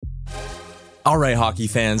All right, hockey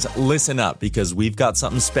fans, listen up because we've got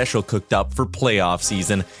something special cooked up for playoff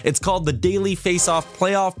season. It's called the Daily Face-Off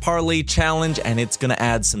Playoff Parlay Challenge, and it's going to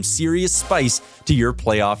add some serious spice to your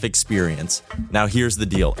playoff experience. Now, here's the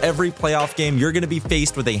deal. Every playoff game, you're going to be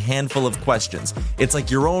faced with a handful of questions. It's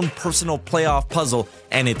like your own personal playoff puzzle,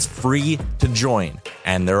 and it's free to join.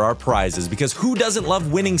 And there are prizes, because who doesn't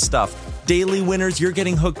love winning stuff? Daily winners, you're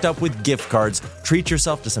getting hooked up with gift cards. Treat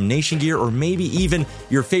yourself to some Nation gear or maybe even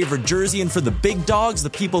your favorite jersey. And for the big dogs, the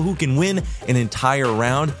people who can win an entire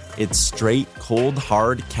round, it's straight, cold,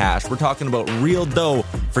 hard cash. We're talking about real dough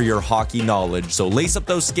for your hockey knowledge. So lace up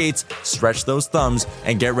those skates, stretch those thumbs,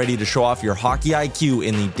 and get ready to show off your hockey IQ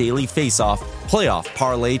in the Daily Face-Off Playoff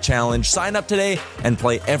Parlay Challenge. Sign up today and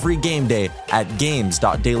play every game day at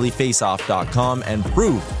games.dailyfaceoff.com and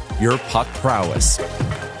prove your puck prowess.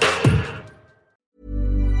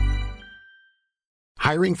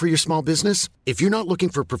 Hiring for your small business? If you're not looking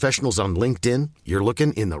for professionals on LinkedIn, you're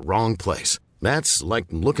looking in the wrong place. That's like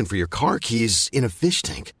looking for your car keys in a fish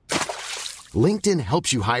tank. LinkedIn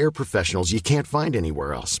helps you hire professionals you can't find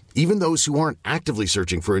anywhere else, even those who aren't actively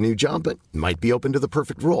searching for a new job but might be open to the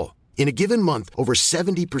perfect role. In a given month, over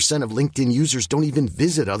 70% of LinkedIn users don't even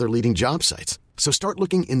visit other leading job sites. So start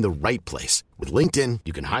looking in the right place. With LinkedIn,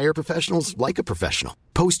 you can hire professionals like a professional.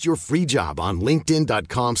 Post your free job on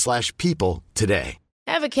linkedin.com/people today.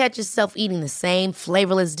 Ever catch yourself eating the same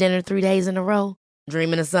flavorless dinner 3 days in a row?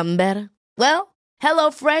 Dreaming of something better? Well,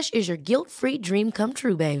 HelloFresh is your guilt-free dream come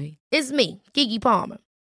true, baby. It's me, Keke Palmer.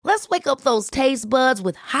 Let's wake up those taste buds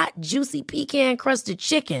with hot, juicy pecan-crusted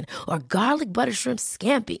chicken or garlic butter shrimp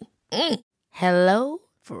scampi. Hello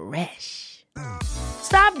Fresh.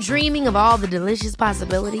 Stop dreaming of all the delicious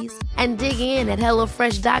possibilities and dig in at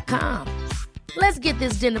HelloFresh.com. Let's get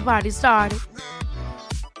this dinner party started.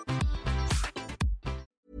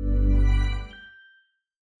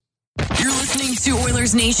 You're listening to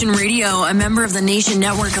Oilers Nation Radio, a member of the Nation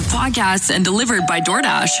Network of podcasts and delivered by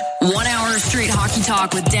DoorDash. 1 hour of straight hockey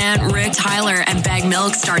talk with Dan, Rick, Tyler, and Bag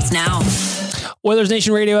Milk starts now. Oilers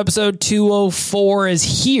Nation Radio episode 204 is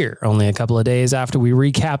here. Only a couple of days after we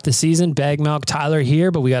recap the season. Bag Milk, Tyler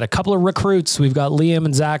here, but we got a couple of recruits. We've got Liam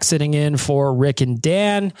and Zach sitting in for Rick and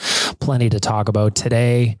Dan. Plenty to talk about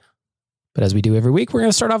today. But as we do every week, we're going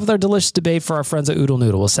to start off with our delicious debate for our friends at Oodle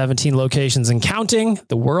Noodle. With 17 locations and counting,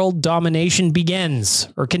 the world domination begins,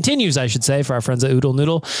 or continues, I should say, for our friends at Oodle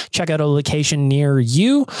Noodle. Check out a location near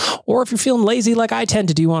you, or if you're feeling lazy like I tend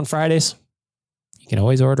to do on Fridays, you can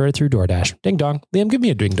always order it through DoorDash. Ding dong. Liam, give me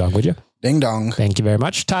a ding dong, would you? Ding dong. Thank you very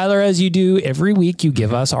much. Tyler, as you do every week, you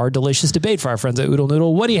give us our delicious debate for our friends at Oodle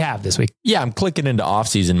Noodle. What do you have this week? Yeah, I'm clicking into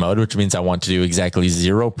off-season mode, which means I want to do exactly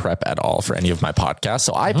zero prep at all for any of my podcasts.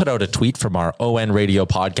 So I put out a tweet from our ON Radio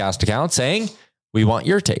podcast account saying, we want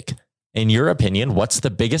your take. In your opinion, what's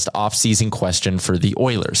the biggest off-season question for the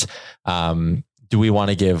Oilers? Do we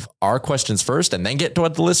want to give our questions first and then get to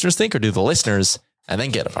what the listeners think, or do the listeners and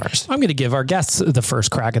then get ours? I'm going to give our guests the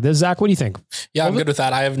first crack at this. Zach, what do you think? Yeah, I'm good with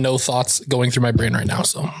that. I have no thoughts going through my brain right now.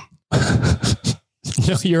 So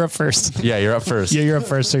no, you're up first. Yeah, you're up first. Yeah, you're up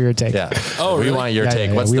first. So your take. Yeah. Oh, we really? want your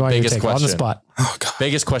take. What's the biggest question? On the spot. Oh, God.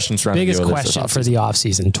 Biggest question from biggest question for the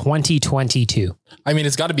offseason 2022. I mean,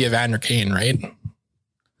 it's got to be Evander Kane, right?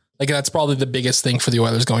 Like, that's probably the biggest thing for the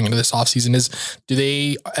Oilers going into this offseason is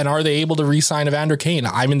are they able to re-sign Evander Kane?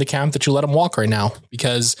 I'm in the camp that you let him walk right now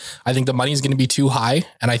because I think the money is going to be too high.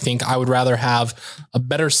 And I think I would rather have a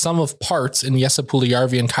better sum of parts in Jesse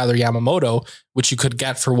Puljujarvi and Kyler Yamamoto, which you could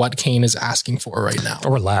get for what Kane is asking for right now.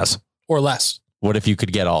 Or less. What if you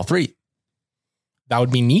could get all three? That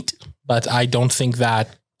would be neat, but I don't think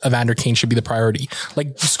that Evander Kane should be the priority.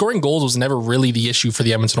 Like, scoring goals was never really the issue for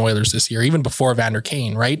the Edmonton Oilers this year, even before Evander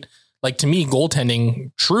Kane, right? Like, to me, goaltending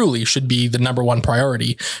truly should be the number one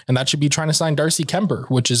priority, and that should be trying to sign Darcy Kemper,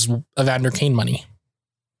 which is Evander Kane money.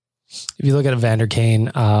 If you look at Evander Kane,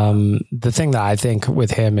 the thing that I think with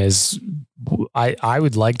him is I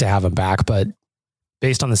would like to have him back, but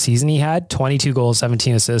based on the season he had, 22 goals,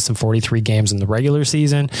 17 assists in 43 games in the regular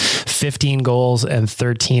season, 15 goals and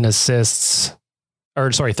 13 assists.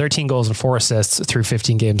 13 goals and 4 assists through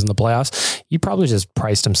 15 games in the playoffs. He probably just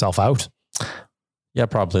priced himself out. Yeah,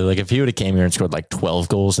 probably. Like, if he would have came here and scored like 12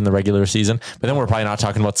 goals in the regular season, but then we're probably not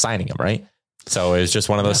talking about signing him, right? So it was just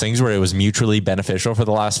one of those things where it was mutually beneficial for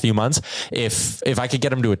the last few months. If I could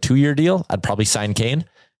get him to a 2-year deal, I'd probably sign Kane.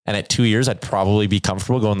 And at 2 years, I'd probably be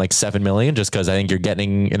comfortable going like $7 million, just because I think you're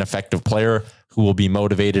getting an effective player who will be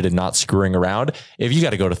motivated and not screwing around. If you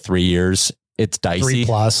got to go to 3 years, it's dicey.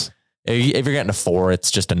 3+. If you're getting to 4, it's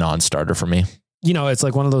just a non-starter for me. You know, it's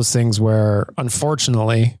like one of those things where,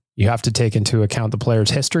 unfortunately, you have to take into account the player's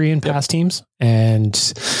history in past teams. And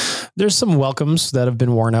there's some welcomes that have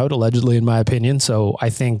been worn out, allegedly, in my opinion. So I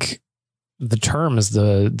think the term is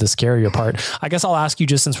the scarier part. I guess I'll ask you,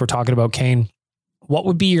 just since we're talking about Kane, what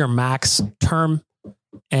would be your max term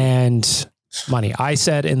and money? I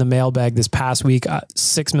said in the mailbag this past week,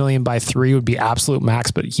 6 million by 3 would be absolute max,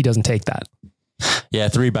 but he doesn't take that. Yeah,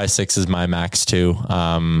 3 by 6 is my max too.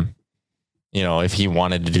 If he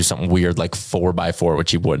wanted to do something weird like 4 by 4, which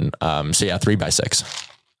he wouldn't. So yeah, 3 by 6.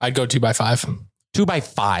 I'd go 2 by 5. 2 by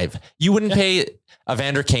 5. You wouldn't pay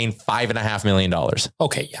Evander Kane $5.5 million.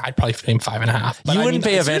 Okay, yeah, I'd probably pay him 5.5. But you wouldn't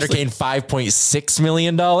pay Evander Kane $5.6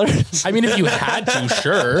 million. I mean, if you had to,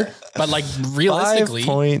 sure. But like realistically, 5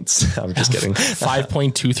 points. I'm just kidding.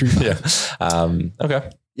 5.235. Yeah. Okay.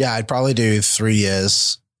 Yeah, I'd probably do 3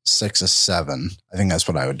 years, 6 or 7. I think that's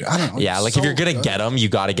what I would do. I don't know. Yeah, like if you're gonna get him, you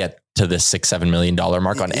got to get to the $6-7 million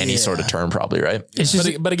mark on any sort of term, probably, right? It's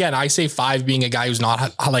just, but again, I say 5 being a guy who's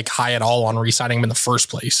not like high at all on re-signing him in the first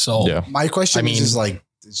place. So yeah. My question is like,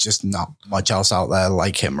 there's just not much else out there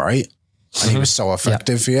like him, right? And he was so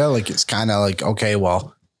effective here. Like, it's kind of like, okay,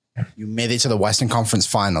 well, you made it to the Western Conference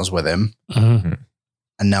Finals with him. Mm-hmm.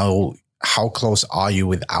 And now how close are you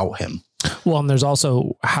without him? Well, and there's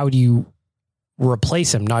also, how do you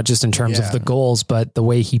replace him? Not just in terms of the goals, but the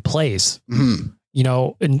way he plays. Mm-hmm.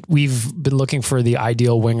 And we've been looking for the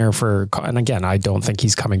ideal winger and again, I don't think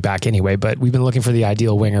he's coming back anyway, but we've been looking for the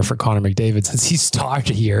ideal winger for Connor McDavid since he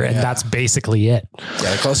started here. And that's basically it.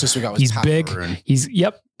 Yeah. The closest we got was he's Pat big. Maroon.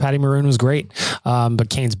 Patty Maroon was great. But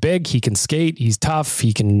Kane's big. He can skate. He's tough.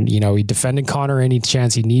 He can, he defended Connor any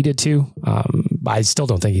chance he needed to. I still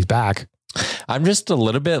don't think he's back. I'm just a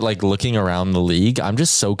little bit like looking around the league. I'm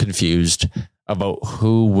just so confused about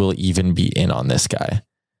who will even be in on this guy.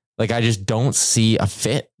 Like, I just don't see a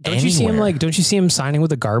fit. Don't you see him signing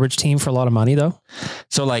with a garbage team for a lot of money though?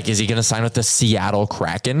 So like, is he going to sign with the Seattle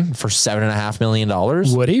Kraken for $7.5 million?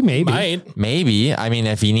 Would he? Maybe. I mean,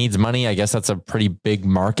 if he needs money, I guess that's a pretty big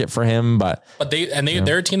market for him, but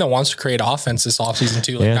they're a team that wants to create offense this offseason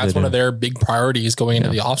too. Like that's one of their big priorities going into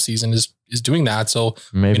the offseason is doing that. So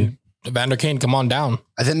maybe Evander Kane, come on down.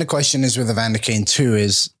 I think the question is with Evander Kane too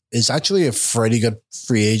is actually a pretty good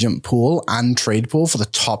free agent pool and trade pool for the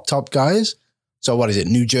top guys. So what is it?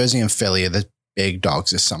 New Jersey and Philly are the big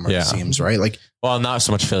dogs this summer, it seems, right? Like, well, not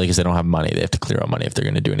so much Philly because they don't have money. They have to clear out money if they're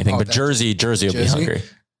going to do anything. But Jersey will be hungry.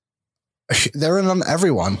 They're in on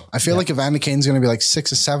everyone. I feel like Evander Kane's going to be like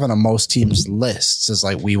 6 or 7 on most teams' lists. It's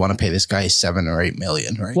like, we want to pay this guy 7 or 8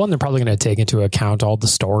 million, right? Well, and they're probably going to take into account all the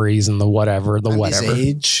stories and the whatever. His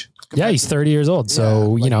age. Yeah, he's 30 years old.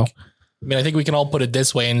 So, I mean, I think we can all put it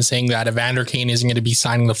this way in saying that Evander Kane isn't going to be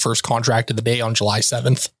signing the first contract of the day on July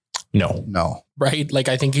 7th. No. Right. Like,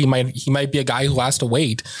 I think he might be a guy who has to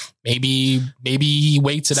wait. Maybe he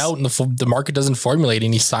waits it out and the market doesn't formulate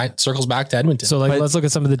and he circles back to Edmonton. So let's look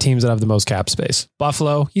at some of the teams that have the most cap space.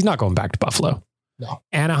 Buffalo. He's not going back to Buffalo. No.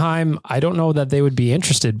 Anaheim. I don't know that they would be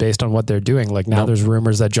interested based on what they're doing. Like now there's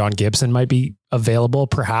rumors that John Gibson might be available,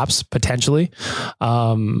 perhaps, potentially.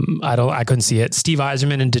 I couldn't see it. Steve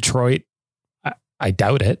Yzerman in Detroit. I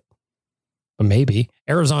doubt it, but maybe.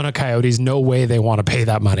 Arizona Coyotes, no way they want to pay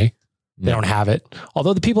that money. They don't have it.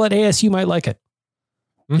 Although the people at ASU might like it.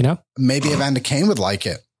 Maybe Evander Kane would like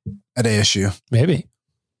it at ASU. Maybe.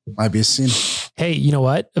 Might be a scene. Hey, you know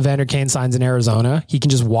what? Evander Kane signs in Arizona. He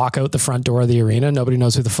can just walk out the front door of the arena. Nobody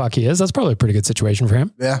knows who the fuck he is. That's probably a pretty good situation for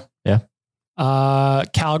him. Yeah.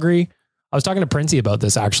 Calgary. I was talking to Princey about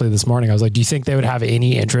this actually this morning. I was like, do you think they would have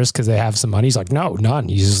any interest because they have some money? He's like, no, none.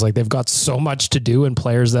 He's just like, they've got so much to do and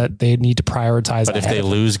players that they need to prioritize. But if they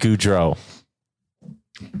lose Gaudreau,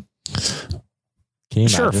 can you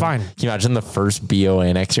imagine? Fine. Can you imagine the first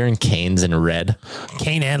BOA next year and Kane's in red?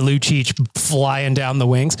 Kane and Lucic flying down the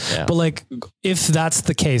wings. Yeah. But like, if that's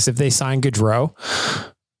the case, if they sign Gaudreau,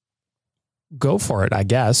 go for it, I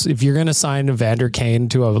guess. If you're going to sign Evander Kane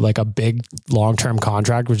to a big long-term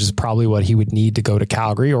contract, which is probably what he would need to go to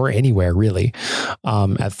Calgary or anywhere really,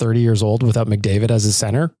 at 30 years old without McDavid as a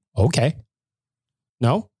center. Okay.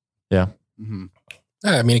 No? Yeah. Mm-hmm.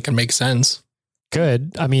 I mean, it can make sense.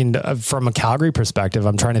 Good. I mean, from a Calgary perspective,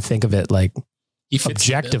 I'm trying to think of it like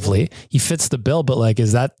objectively. He fits the bill, but like,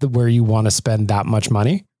 is that where you want to spend that much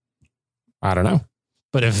money? I don't know.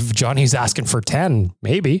 But if Johnny's asking for 10,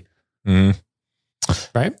 maybe. Mm.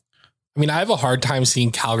 Right? I mean, I have a hard time seeing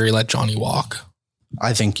Calgary let Johnny walk.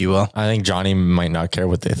 I think you will. I think Johnny might not care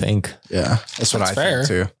what they think. Yeah, that's what I think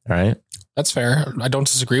too. Right? That's fair. I don't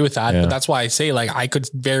disagree with that, but that's why I say like I could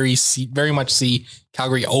very much see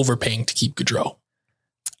Calgary overpaying to keep Gaudreau.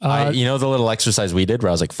 The little exercise we did where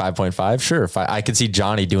I was like 5.5. Sure. I could see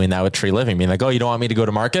Johnny doing that with Tree Living, being like, oh, you don't want me to go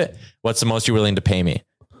to market? What's the most you're willing to pay me?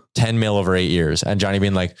 10 mil over 8 years. And Johnny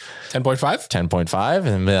being like 10.5,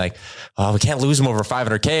 and be like, oh, we can't lose him over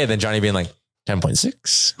 500K. And then Johnny being like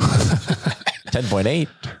 10.6, 10.8.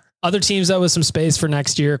 Other teams that with some space for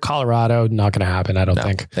next year, Colorado, not going to happen. I don't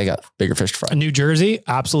think they got bigger fish to fry. New Jersey,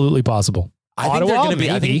 absolutely possible. I think they're going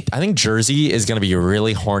to be, I think Jersey is going to be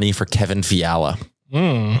really horny for Kevin Fiala.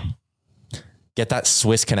 Get that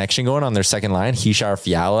Swiss connection going on their second line, Hishar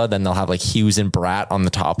Fiala. Then they'll have like Hughes and Bratt on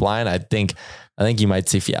the top line. I think you might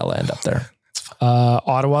see Fiala end up there.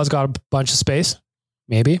 Ottawa's got a bunch of space.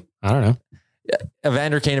 Maybe. I don't know.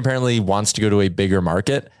 Evander Kane apparently wants to go to a bigger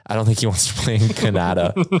market. I don't think he wants to play in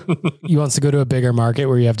Canada. He wants to go to a bigger market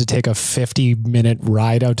where you have to take a 50-minute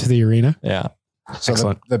ride out to the arena. Yeah.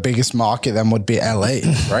 So the biggest market then would be LA,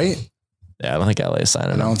 right? Yeah, I don't think LA is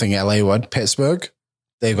signing. I don't think LA would. Pittsburgh,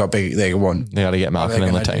 they've got big. They won. They got to get Malkin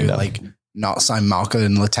and Letang done. Like not sign Malkin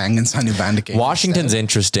and Letang and sign Evander Kane. Washington's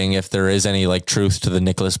interesting if there is any like truth to the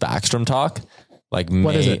Nicholas Backstrom talk. Like,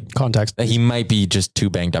 what is it? Context. He might be just too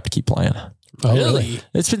banged up to keep playing. Oh, really?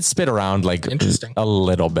 It's been spit around like a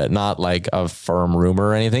little bit, not like a firm rumor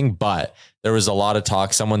or anything, but there was a lot of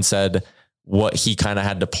talk. Someone said what he kind of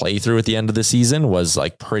had to play through at the end of the season was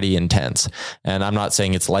like pretty intense. And I'm not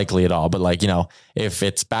saying it's likely at all, but like, you know, if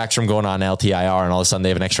it's Backstrom going on LTIR and all of a sudden they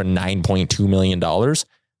have an extra $9.2 million,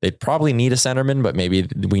 they'd probably need a centerman, but maybe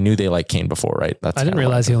we knew they liked Kane before, right? I didn't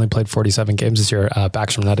realize he only played 47 games this year.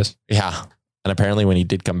 Backstrom, that is. Yeah. And apparently when he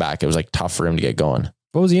did come back, it was like tough for him to get going.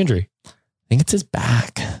 What was the injury? I think it's his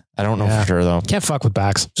back. I don't know for sure though. Can't fuck with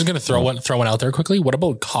backs. Just going to throw one out there quickly. What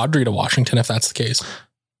about Kadri to Washington if that's the case?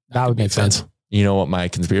 That would make sense. You know what my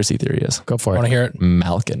conspiracy theory is? Go for it. I want to hear it.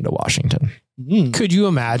 Malkin to Washington. Could you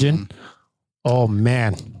imagine? Oh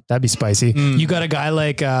man, that'd be spicy. You got a guy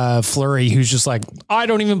like Fleury who's just like, I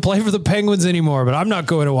don't even play for the Penguins anymore, but I'm not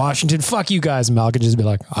going to Washington. Fuck you guys. And Malkin just be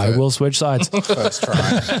like, I will switch sides. First try.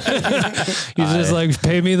 He's just like,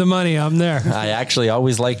 pay me the money. I'm there. I actually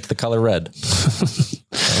always liked the color red.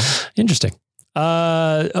 Interesting.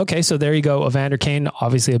 Okay, so there you go. Evander Kane,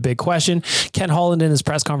 obviously a big question. Ken Holland in his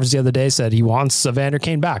press conference the other day said he wants Evander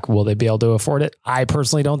Kane back. Will they be able to afford it? I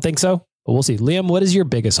personally don't think so, but we'll see. Liam, what is your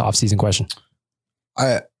biggest offseason question?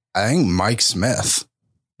 I think Mike Smith,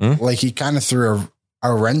 like he kind of threw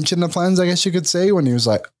a wrench in the plans, I guess you could say, when he was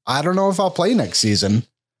like, I don't know if I'll play next season.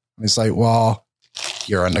 And it's like, well,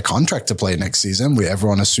 you're under contract to play next season.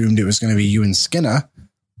 Everyone assumed it was going to be you and Skinner,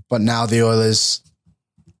 but now the Oilers,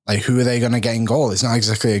 like, who are they going to get in goal? It's not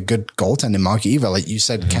exactly a good goaltending market either. Like you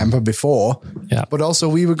said, Kemper before, but also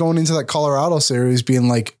we were going into that Colorado series being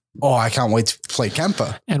like, oh, I can't wait to play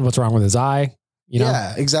Kemper. And what's wrong with his eye? You know?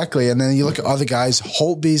 Yeah, exactly. And then you look at other guys.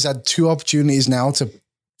 Holtby's had 2 opportunities now to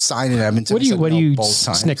sign in Edmonton. What are you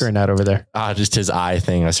snickering at over there? Just his eye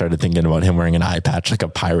thing. I started thinking about him wearing an eye patch like a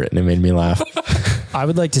pirate, and it made me laugh. I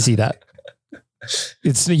would like to see that.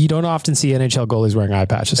 You don't often see NHL goalies wearing eye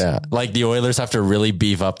patches. Yeah, like the Oilers have to really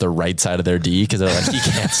beef up the right side of their D because they're like, he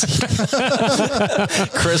can't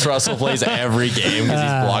see. Chris Russell plays every game because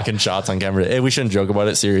he's blocking shots on camera. Hey, we shouldn't joke about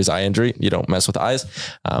it. Serious eye injury. You don't mess with eyes.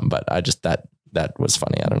 But I just that was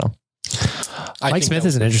funny. I don't know. Mike Smith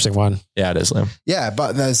is an interesting one. Yeah, it is, Liam. Yeah,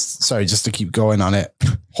 but just to keep going on it,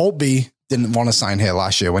 Holtby didn't want to sign here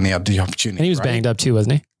last year when he had the opportunity. And he was banged up too,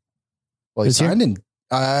 wasn't he? Well, he signed in.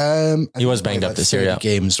 He was banged up this year. Yeah.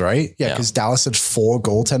 Games, right? Yeah, because Dallas had 4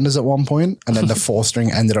 goaltenders at one point, and then the 4th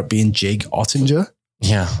string ended up being Jake Ottinger.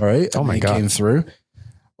 Yeah. Right. Oh my God. Came through.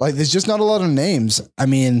 Like, there's just not a lot of names. I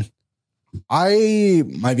mean, I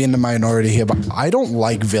might be in the minority here, but I don't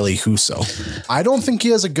like Ville Husso. I don't think he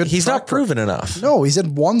has a good. He's not proven enough. No, he's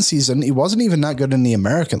had 1 season. He wasn't even that good in the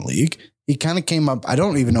American League. He kind of came up. I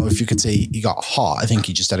don't even know if you could say he got hot. I think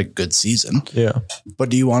he just had a good season. Yeah. But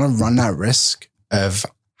do you want to run that risk of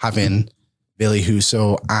having Ville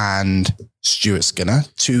Husso and Stuart Skinner,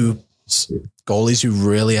 2 goalies who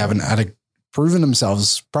really haven't proven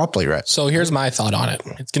themselves properly, right? So here's my thought on it.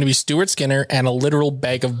 It's going to be Stuart Skinner and a literal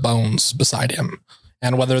bag of bones beside him.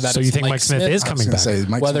 And whether that you think Mike Smith is coming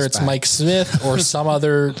back? Whether it's Mike Smith or some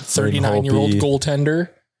other 39-year-old goaltender.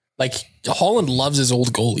 Like, Holland loves his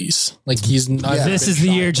old goalies. Like, he's not. Yeah. This is the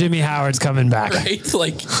year Jimmy Howard's coming back. Right?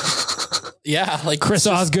 Like, yeah. Like, Chris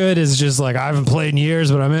Osgood is just like, I haven't played in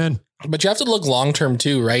years, but I'm in. But you have to look long-term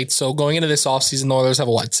too, right? So going into this offseason, the Oilers have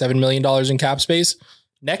 $7 million in cap space.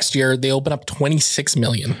 Next year, they open up $26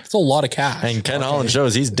 million. It's a lot of cash. And Ken Holland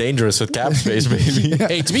shows he's dangerous with cap space, baby.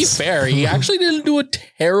 Hey, to be fair, he actually didn't do a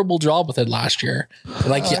terrible job with it last year.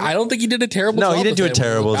 Like, I don't think he did a terrible job. No, he didn't do a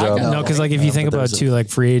terrible job. No, because like if you think about too, like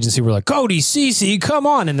free agency, we're like Cody Ceci, come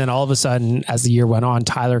on, and then all of a sudden, as the year went on,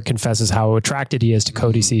 Tyler confesses how attracted he is to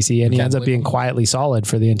Cody Ceci, and he ends up being quietly solid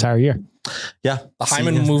for the entire year. Yeah, the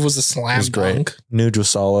Hyman move was a slam dunk. Nuge was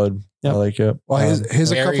solid. Yep. I like it. Well,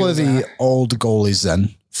 here's a couple of the old goalies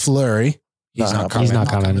then. Fleury. He's not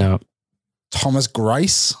coming. No. Thomas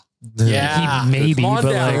Greiss. Yeah. Maybe, but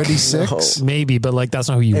like 36. Maybe, but like that's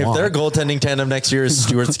not who you want. If their goaltending tandem next year is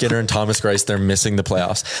Stuart Skinner and Thomas Greiss, they're missing the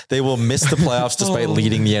playoffs. They will miss the playoffs despite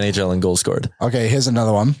leading the NHL in goals scored. Okay, here's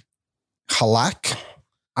another one. Halak.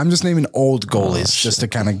 I'm just naming old goalies just to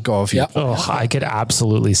kind of go off. Yep. Oh, I could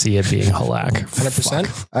absolutely see it being Halak.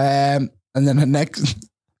 100%. And then the next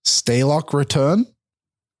Stalock return.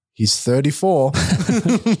 He's 34.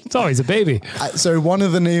 It's always a baby. So one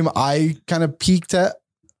of the name I kind of peeked at,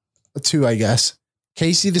 two, I guess.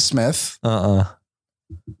 Casey DeSmith.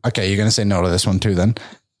 Okay, you're going to say no to this one too then.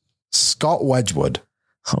 Scott Wedgwood.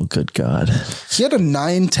 Oh, good God. He had a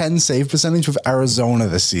 9-10 save percentage with Arizona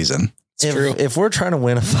this season. If we're trying to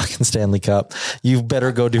win a fucking Stanley Cup, you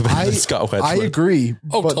better go do better than Scott Wedgwood. I agree,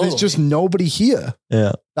 but there's just nobody here.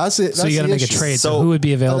 Yeah. That's it. So you got to make a trade. So who would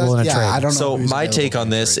be available in a trade? I don't know. So my take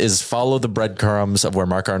on this is follow the breadcrumbs of where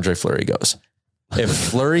Marc-Andre Fleury goes. If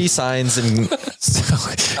Fleury signs in...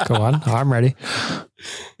 Go on. I'm ready.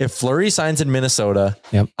 If Fleury signs in Minnesota,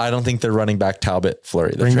 I don't think they're running back Talbot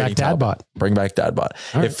Fleury. Bring back Dadbot. Bring back Dadbot.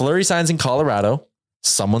 Right. If Fleury signs in Colorado,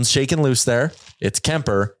 someone's shaking loose there. It's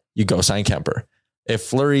Kemper. You go sign Kemper. If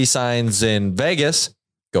Fleury signs in Vegas,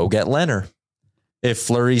 go get Leonard. If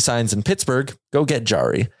Fleury signs in Pittsburgh, go get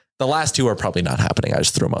Jari. The last two are probably not happening. I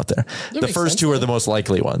just threw them out there. The first two are the most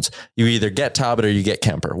likely ones. You either get Talbot or you get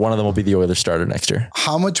Kemper. One of them will be the Oilers starter next year.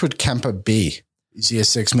 How much would Kemper be? Is he a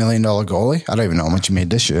 $6 million goalie? I don't even know how much he made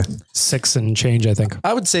this year. 6 and change, I think.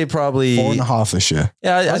 I would say probably 4.5 this year.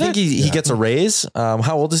 Yeah, I think he gets a raise.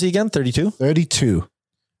 How old is he again? 32? 32.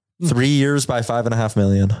 3 years by $5.5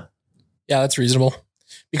 million. Yeah, that's reasonable.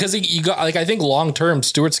 Because you got like I think long term,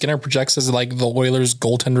 Stuart Skinner projects as like the Oilers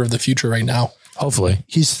goaltender of the future right now. Hopefully,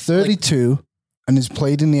 he's 32 and has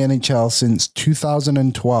played in the NHL since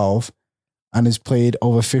 2012. And has played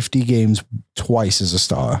over 50 games twice as a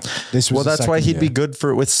starter. That's why he'd be good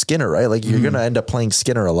with Skinner, right? Like you're going to end up playing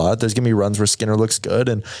Skinner a lot. There's going to be runs where Skinner looks good.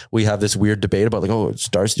 And we have this weird debate about like, oh, it's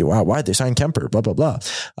Darcy. Wow, why'd they sign Kemper? Blah, blah, blah.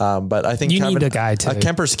 But I think you need a guy a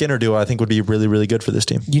Kemper Skinner duo, I think would be really, really good for this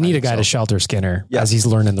team. You need a guy to shelter Skinner as he's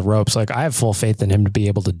learning the ropes. Like I have full faith in him to be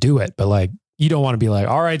able to do it, but like, you don't want to be like,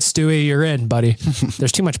 all right, Stewie, you're in, buddy.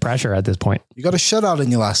 There's too much pressure at this point. You got a shutout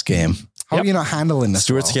in your last game. How are you not handling this?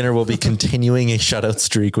 Stuart Skinner will be continuing a shutout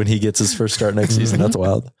streak when he gets his first start next season. That's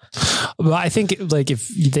wild. Well, I think like if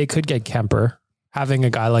they could get Kemper, having a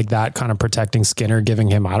guy like that kind of protecting Skinner, giving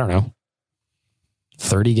him, I don't know,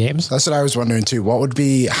 30 games. That's what I was wondering too.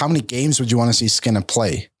 How many games would you want to see Skinner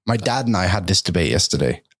play? My dad and I had this debate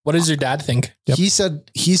yesterday. What does your dad think? He said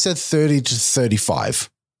 30 to 35.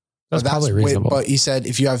 That's probably reasonable. But he said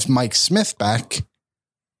if you have Mike Smith back,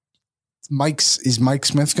 is Mike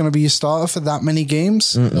Smith going to be a starter for that many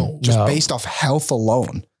games? No. Just based off health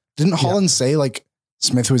alone. Didn't Holland say like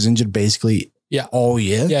Smith was injured basically all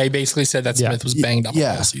year? Yeah, he basically said that Smith was banged up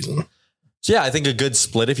all season. So I think a good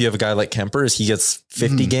split if you have a guy like Kemper is he gets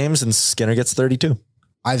 50 games and Skinner gets 32.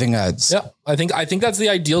 I think that's I think that's the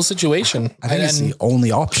ideal situation. I think it's the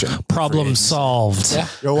only option. Problem solved. Yeah.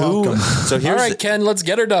 You're welcome. So all right, Ken, let's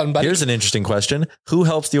get her done, buddy. Here's an interesting question. Who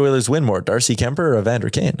helps the Oilers win more, Darcy Kemper or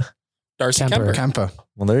Evander Kane? Darcy Kemper.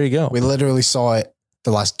 Well, there you go. We literally saw it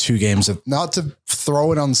the last 2 games of not to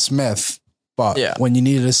throw it on Smith, but when you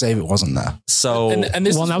needed a save, it wasn't there. So, and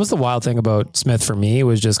that was the wild thing about Smith for me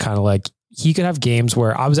was just kind of like he could have games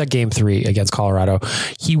where I was at game 3 against Colorado.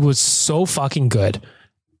 He was so fucking good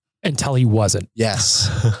until he wasn't. Yes.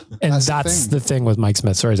 And that's the thing with Mike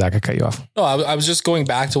Smith. Sorry, Zach, I cut you off. No, I was just going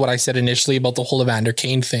back to what I said initially about the whole Evander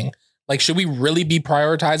Kane thing. Like, should we really be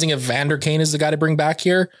prioritizing Evander Kane as the guy to bring back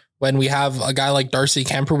here when we have a guy like Darcy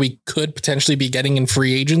Kemper we could potentially be getting in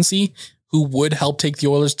free agency who would help take the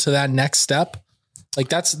Oilers to that next step? Like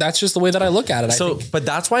that's just the way that I look at it. So, but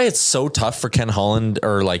that's why it's so tough for Ken Holland,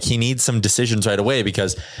 or like he needs some decisions right away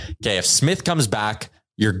because, okay, if Smith comes back,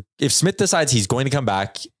 if Smith decides he's going to come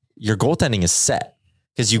back, your goaltending is set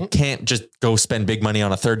because you can't just go spend big money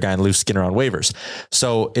on a third guy and lose Skinner on waivers.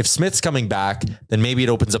 So if Smith's coming back, then maybe it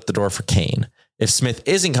opens up the door for Kane. If Smith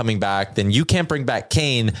isn't coming back, then you can't bring back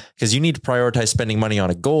Kane because you need to prioritize spending money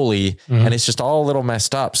on a goalie. And it's just all a little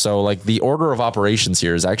messed up. So like the order of operations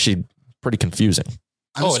here is actually pretty confusing.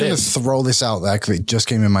 I'm just going to throw this out there because it just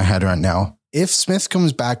came in my head right now. If Smith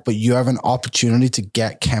comes back, but you have an opportunity to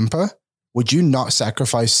get Kemper, would you not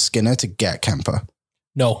sacrifice Skinner to get Kemper?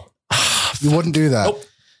 No. You wouldn't do that. Nope.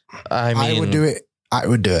 I would do it. I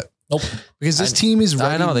would do it. Nope. Because this team is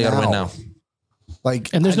ready. I know they got to win now.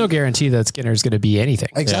 Like, and there's no guarantee that Skinner's going to be anything.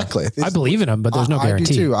 Exactly. I believe in him, but there's no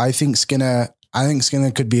guarantee. I do too. I think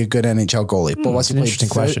Skinner could be a good NHL goalie. But what's an interesting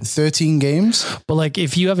question? 13 games. But like,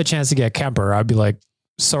 if you have a chance to get Kemper, I'd be like,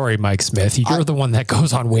 sorry, Mike Smith, you're the one that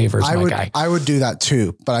goes on waivers, guy. I would do that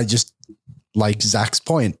too. But I just like Zach's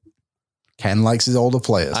point. Ken likes his older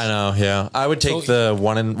players. I know. Yeah. I would take the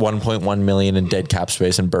 1.1 million in dead cap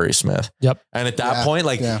space and bury Smith. Yep. And at that point,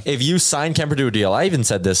 if you sign Kemper to a deal, I even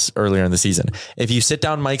said this earlier in the season. If you sit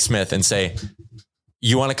down Mike Smith and say,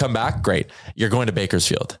 you want to come back? Great. You're going to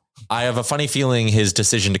Bakersfield. I have a funny feeling his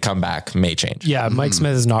decision to come back may change. Yeah, Mike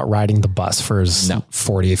Smith is not riding the bus for his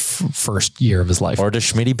 41st year of his life. Or to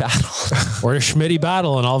Schmitty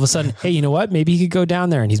battle. And all of a sudden, hey, you know what? Maybe he could go down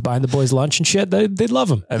there and he's buying the boys lunch and shit. They'd love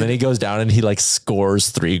him. And then he goes down and he like scores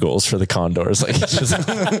 3 goals for the Condors. Like it's just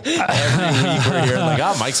every week we're hearing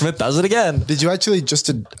like, Mike Smith does it again. Did you actually just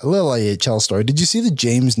a little AHL story? Did you see the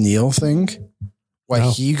James Neal thing? Where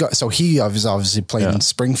he was obviously playing in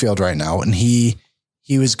Springfield right now, and he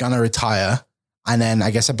was going to retire. And then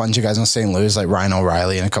I guess a bunch of guys in St. Louis, like Ryan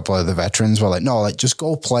O'Reilly and a couple of the veterans were like, no, like just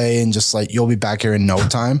go play and just like, you'll be back here in no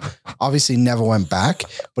time. Obviously never went back,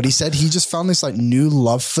 but he said he just found this like new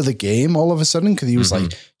love for the game all of a sudden. Cause he was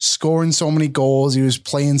like scoring so many goals. He was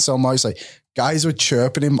playing so much. Like guys were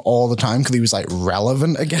chirping him all the time cause he was like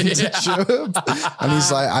relevant again to chirp. And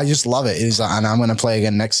he's like, I just love it. He's like, and I'm going to play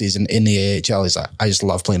again next season in the AHL. He's like, I just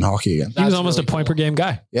love playing hockey again. He was almost really a point per game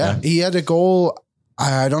guy. Yeah. He had a goal.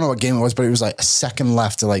 I don't know what game it was, but it was like a second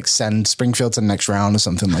left to like send Springfield to the next round or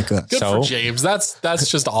something like that. Good for James. That's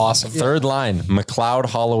just awesome. Third line, McLeod,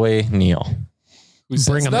 Holloway, Neal.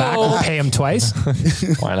 Bring him back and pay him twice.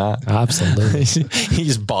 Why not? Absolutely.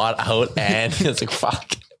 He's bought out and it's like,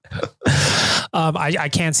 fuck. I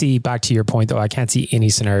can't see, back to your point though, I can't see any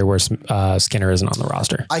scenario where Skinner isn't on the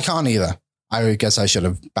roster. I can't either. I guess I should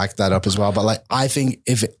have backed that up as well. But like, I think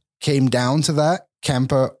if it came down to that,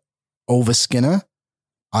 Kemper over Skinner,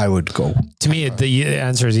 I would go. To me, the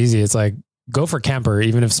answer is easy. It's like, go for Kemper,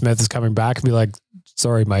 even if Smith is coming back, and be like,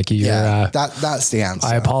 sorry, Mikey. That's the answer.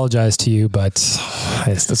 I apologize to you, but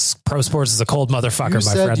this pro sports is a cold motherfucker,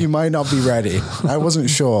 my friend. You might not be ready. I wasn't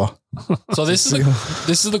sure. So this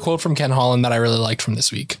is the quote from Ken Holland that I really liked from this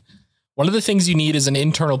week. One of the things you need is an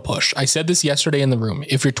internal push. I said this yesterday in the room.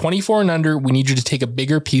 If you're 24 and under, we need you to take a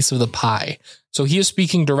bigger piece of the pie. So he is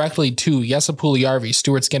speaking directly to Jesse Puljujärvi,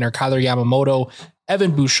 Stuart Skinner, Kyler Yamamoto,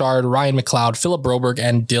 Evan Bouchard, Ryan McLeod, Philip Broberg,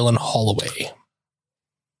 and Dylan Holloway.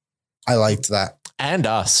 I liked that. And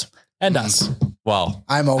us. Well,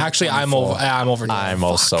 I'm over. Actually, I'm over. I'm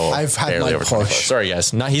also. I've had my push. Sorry,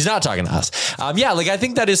 guys. No, he's not talking to us. Yeah, like I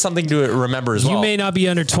think that is something to remember as well. You may not be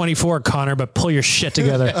under 24, Connor, but pull your shit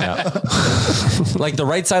together. Like the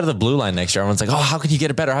right side of the blue line next year, everyone's like, "Oh, how can you get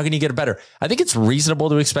it better? How can you get it better?" I think it's reasonable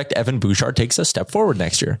to expect Evan Bouchard takes a step forward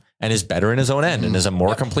next year and is better in his own end and is a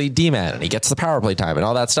more complete D-man and he gets the power play time and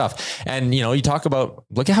all that stuff. And you know, you talk about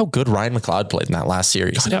look at how good Ryan McLeod played in that last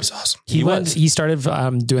series. God, that was awesome. He started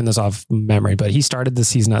doing this off memory, but he started the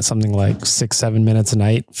season at something like 6-7 minutes a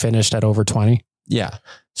night, finished at over 20. Yeah.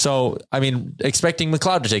 So, I mean, expecting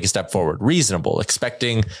McLeod to take a step forward, reasonable.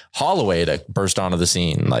 Expecting Holloway to burst onto the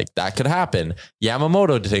scene, like that could happen.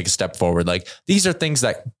 Yamamoto to take a step forward. Like these are things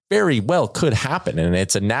that very well could happen. And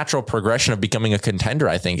it's a natural progression of becoming a contender,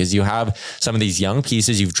 I think, is you have some of these young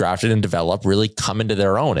pieces you've drafted and developed really come into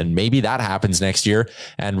their own. And maybe that happens next year.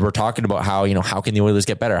 And we're talking about how, you know, how can the Oilers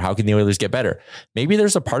get better? How can the Oilers get better? Maybe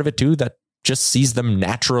there's a part of it too that just sees them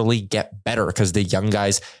naturally get better because the young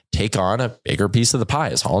guys take on a bigger piece of the pie,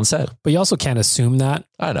 as Holland said. But you also can't assume that.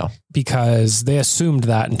 I know. Because they assumed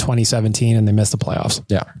that in 2017 and they missed the playoffs.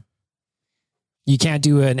 Yeah. You can't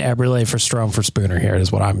do an Eberle for Strome for Spooner here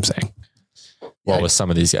is what I'm saying. Well, with some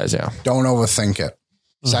of these guys, yeah. Don't overthink it.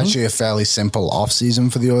 It's actually a fairly simple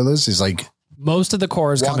offseason for the Oilers. It's like most of the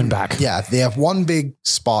core is coming back. Yeah. They have one big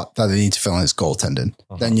spot that they need to fill in, is goaltending.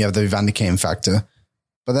 Then you have the Evander Kane factor.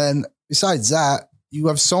 But then besides that, you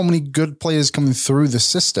have so many good players coming through the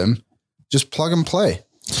system. Just plug and play.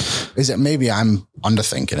 Is it maybe I'm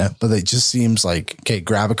underthinking it, but it just seems like, okay,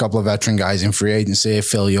 grab a couple of veteran guys in free agency,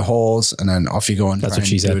 fill your holes, and then off you go and that's try what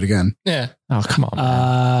she and said. do it again. Yeah. Oh, come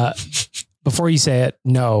on. before you say it,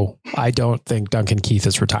 no, I don't think Duncan Keith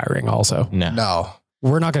is retiring also. No.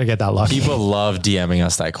 We're not going to get that lucky. People love DMing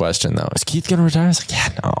us that question though. Is Keith going to retire? It's like,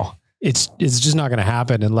 yeah, no. It's just not going to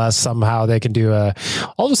happen unless somehow they can do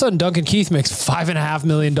all of a sudden Duncan Keith makes $5.5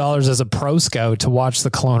 million as a pro scout to watch the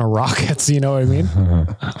Kelowna Rockets. You know what I mean?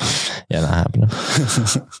 Yeah, not happening.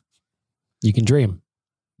 You can dream,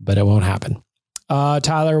 but it won't happen.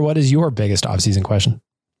 Tyler, what is your biggest offseason question?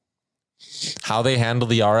 How they handle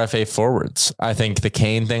the RFA forwards. I think the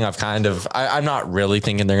Kane thing, I'm not really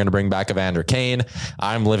thinking they're going to bring back Evander Kane.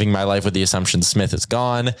 I'm living my life with the assumption Smith is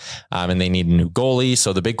gone and they need a new goalie.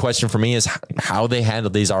 So the big question for me is how they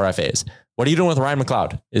handle these RFAs. What are you doing with Ryan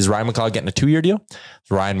McLeod? Is Ryan McLeod getting a 2-year deal?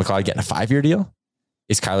 Is Ryan McLeod getting a 5-year deal?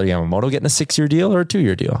 Is Kyler Yamamoto getting a 6-year deal or a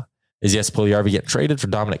 2-year deal? Is Jesse Puljujarvi getting traded for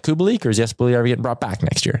Dominic Kubalik or is Jesse Puljujarvi getting brought back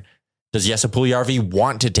next year? Does Jesse Puljujarvi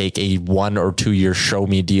want to take a 1 or 2 year show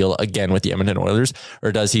me deal again with the Edmonton Oilers?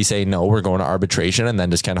 Or does he say, no, we're going to arbitration? And then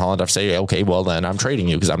does Ken Holland have to say, okay, well then I'm trading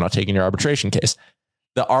you because I'm not taking your arbitration case.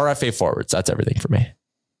 The RFA forwards, that's everything for me.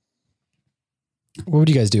 What would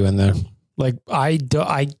you guys do in there? Like,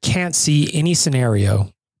 I can't see any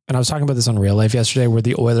scenario. And I was talking about this on Real Life yesterday where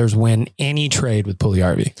the Oilers win any trade with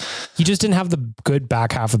Puljujarvi. He just didn't have the good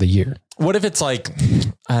back half of the year. What if it's like,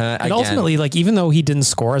 and ultimately, like, even though he didn't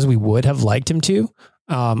score as we would have liked him to,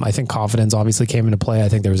 I think confidence obviously came into play. I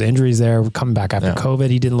think there was injuries there coming back after COVID.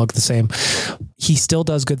 He didn't look the same. He still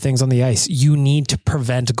does good things on the ice. You need to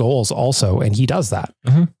prevent goals also. And he does that.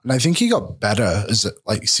 Mm-hmm. And I think he got better as it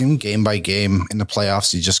like seemed game by game in the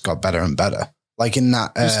playoffs. He just got better and better. Like in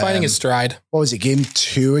that, he was finding his stride. What was it? Game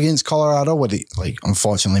 2 against Colorado, where he like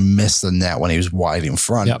unfortunately missed the net when he was wide in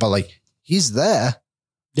front. Yep. But like he's there.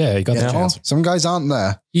 Yeah, he got the chance. Some guys aren't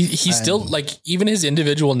there. He still like even his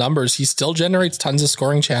individual numbers. He still generates tons of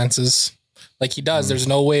scoring chances. Like he does. There's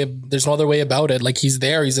no other way about it. Like he's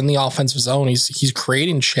there. He's in the offensive zone. He's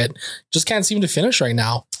creating shit. Just can't seem to finish right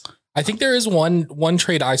now. I think there is one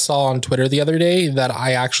trade I saw on Twitter the other day that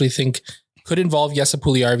I actually think could involve Jesse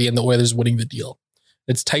Puljujarvi and the Oilers winning the deal.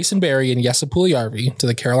 It's Tyson Barrie and Jesse Puljujarvi to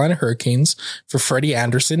the Carolina Hurricanes for Freddie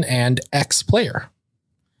Anderson and ex-player.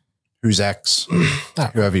 Who's ex?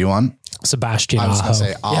 Whoever you want. Sebastian I was going to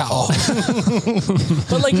say yeah.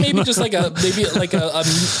 But like maybe just like a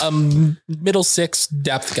middle 6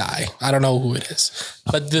 depth guy. I don't know who it is.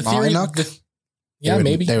 But the theory...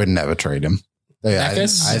 maybe. They would never trade him.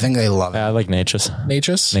 I think they love him. I like Natchez. Do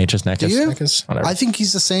you? I think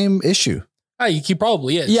he's the same issue. He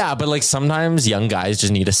probably is. Yeah, but like sometimes young guys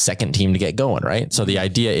just need a second team to get going, right? So the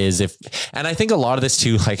idea is and I think a lot of this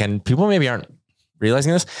too, like, and people maybe aren't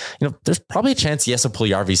realizing this, there's probably a chance Jesse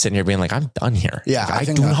Puljujarvi sitting here being like, I'm done here. Yeah, like,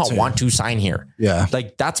 I do not want to sign here. Yeah.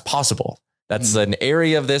 Like that's possible. That's an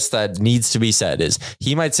area of this that needs to be said is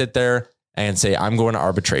he might sit there and say, I'm going to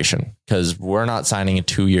arbitration because we're not signing a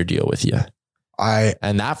 2-year deal with you.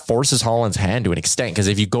 And that forces Holland's hand to an extent. Because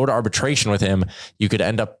if you go to arbitration with him, you could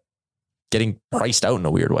end up getting priced out in a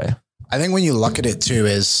weird way. I think when you look at it too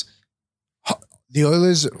is the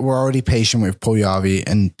Oilers were already patient with Puljujarvi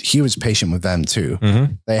and he was patient with them too.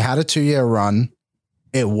 Mm-hmm. They had a 2-year run.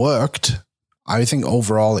 It worked. I think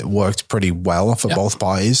overall it worked pretty well for both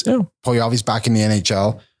parties. Yeah. Puljujarvi's back in the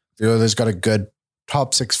NHL. The Oilers got a good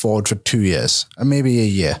top 6 forward for 2 years and maybe a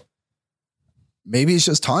year. Maybe it's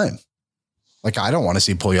just time. Like, I don't want to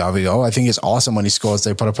see Puljujarvi go. I think it's awesome when he scores,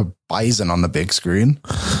 they put up a bison on the big screen.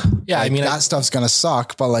 Yeah, like, I mean, that stuff's going to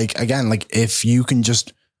suck. But like, again, like if you can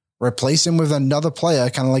just replace him with another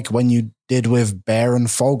player, kind of like when you did with Bear and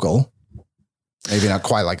Fogel, maybe not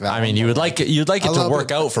quite like that. I mean, you'd like it to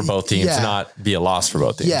work out for both teams, not be a loss for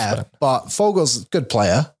both teams. Yeah, but Fogel's a good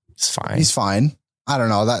player. He's fine. I don't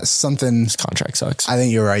know. That's something. His contract sucks. I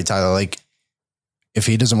think you're right, Tyler. Like, if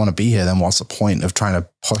he doesn't want to be here, then what's the point of trying to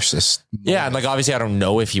push this? Yeah. And like, obviously I don't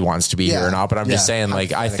know if he wants to be here or not, but I'm just saying,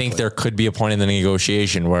 like, I think there could be a point in the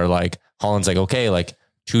negotiation where like Holland's like, okay, like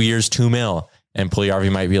 2 years, $2 million. And Puljujarvi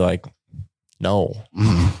might be like, no,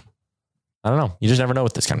 I don't know. You just never know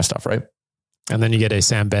with this kind of stuff. Right. And then you get a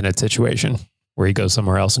Sam Bennett situation where he goes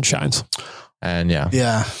somewhere else and shines. And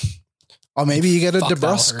yeah. Or maybe you get a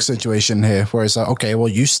DeBrusk situation here where it's like, okay, well,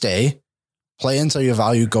 you stay. Play until your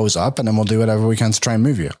value goes up, and then we'll do whatever we can to try and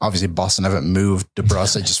move you. Obviously, Boston haven't moved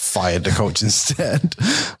DeBrusk; they just fired the coach instead.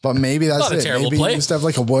 But maybe that's not a terrible play. You just have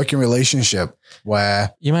like a working relationship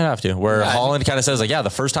where you might have to. Where Holland kind of says, like, "Yeah,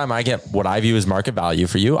 the first time I get what I view as market value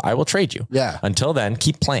for you, I will trade you. Yeah. Until then,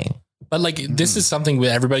 keep playing." But like, this is something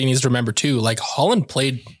that everybody needs to remember too. Like, Holland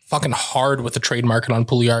played fucking hard with the trade market on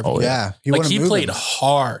Puljujarvi. Oh yeah, he played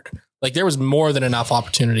hard. Like, there was more than enough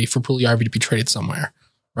opportunity for Puljujarvi to be traded somewhere.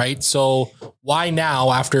 right? So why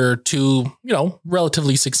now, after 2,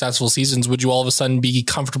 relatively successful seasons, would you all of a sudden be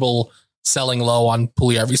comfortable selling low on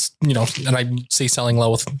Puljujarvi? And I say selling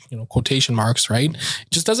low with quotation marks, right?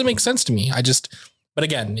 It just doesn't make sense to me. But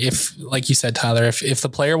again, if, like you said, Tyler, if the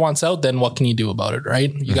player wants out, then what can you do about it,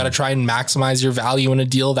 right? You got to try and maximize your value in a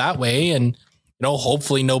deal that way. And,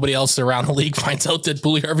 hopefully nobody else around the league finds out that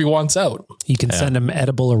Puljujarvi wants out. You can send him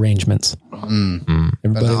edible arrangements.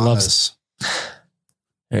 Everybody loves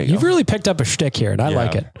it. You've really picked up a shtick here, and I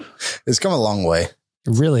like it. It's come a long way. It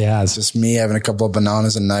really has. Just me having a couple of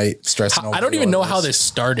bananas a night, stressing over. I don't even know how this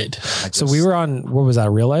started. So we were on, what was that,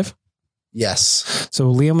 Real Life? Yes. So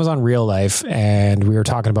Liam was on Real Life and we were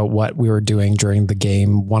talking about what we were doing during the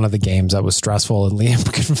game. One of the games that was stressful, and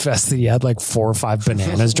Liam confessed that he had like 4 or 5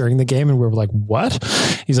 bananas during the game. And we were like, what?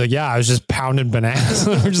 He's like, yeah, I was just pounding bananas.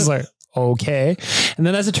 And we're just like, okay. And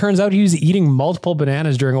then as it turns out, he was eating multiple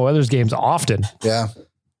bananas during Oilers games often. Yeah.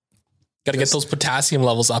 Got to get those potassium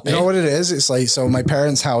levels up. You know what it is? It's like, so my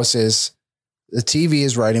parents' house is, the TV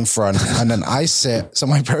is right in front, and then I sit. So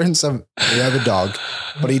my parents have a dog,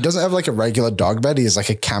 but he doesn't have like a regular dog bed. He has like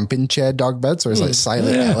a camping chair dog bed. So it's like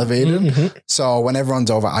slightly elevated. Mm-hmm. So when everyone's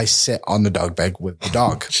over, I sit on the dog bed with the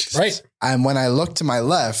dog. Right. And when I look to my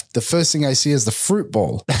left, the first thing I see is the fruit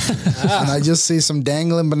bowl. And I just see some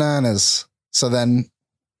dangling bananas. So then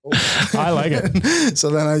I like it. So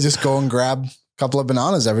then I just go and grab a couple of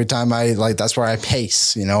bananas every time that's where I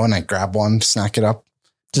pace, and I grab one, snack it up.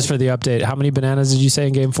 Just for the update, how many bananas did you say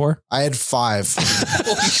in game 4? I had 5.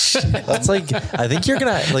 That's like, I think you're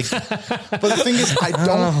gonna like. But the thing is,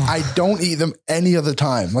 I don't eat them any other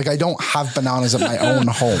time. Like I don't have bananas at my own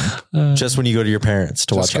home. Just when you go to your parents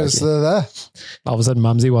to watch because they're there. All of a sudden,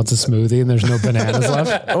 Mumsy wants a smoothie and there's no bananas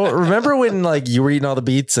left. Oh, remember when like you were eating all the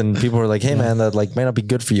beets and people were like, "Hey man, that like might not be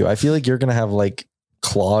good for you." I feel like you're gonna have like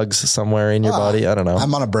clogs somewhere in your body. I don't know.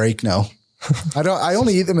 I'm on a break now. I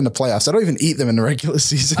only eat them in the playoffs. I don't even eat them in the regular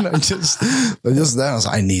season. They're just there. I was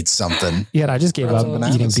like, I need something. Yeah, I just gave up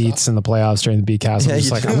eating beets in the playoffs during the beat cast. I'm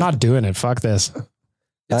just like, I'm not doing it. Fuck this.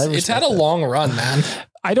 It's had a long run, man.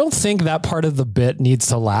 I don't think that part of the bit needs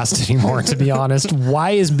to last anymore, to be honest.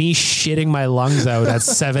 Why is me shitting my lungs out at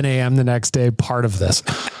 7 a.m. the next day part of this?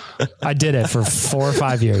 I did it for 4 or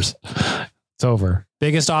 5 years. It's over.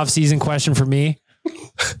 Biggest off-season question for me.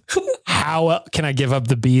 How can I give up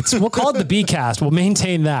the beats? We'll call it the B cast. We'll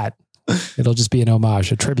maintain that. It'll just be an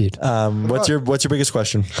homage, a tribute. What's your biggest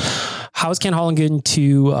question? How is Ken Holland going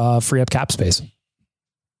to free up cap space?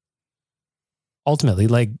 Ultimately,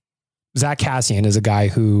 like Zach Kassian is a guy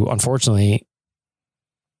who, unfortunately,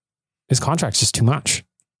 his contract's just too much.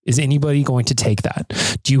 Is anybody going to take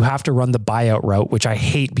that? Do you have to run the buyout route, which I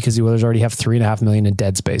hate because the Oilers already have $3.5 million in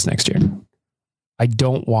dead space next year? I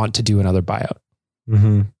don't want to do another buyout.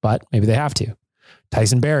 Mm-hmm. But maybe they have to.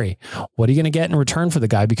 Tyson Barrie, what are you going to get in return for the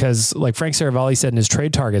guy? Because like Frank Saravalli said in his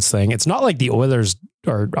trade targets thing, it's not like the Oilers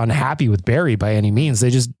are unhappy with Barrie by any means.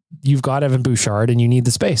 You've got Evan Bouchard and you need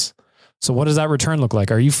the space. So what does that return look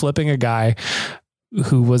like? Are you flipping a guy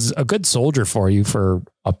who was a good soldier for you for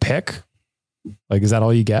a pick? Like, is that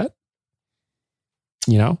all you get?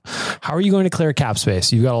 How are you going to clear cap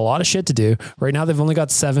space? You've got a lot of shit to do right now. They've only got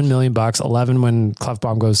 $7 million, 11 when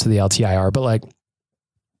Klefbom goes to the LTIR, but like,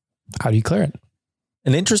 how do you clear it?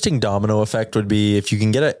 An interesting domino effect would be if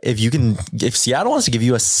Seattle wants to give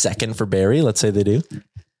you a second for Barrie, let's say they do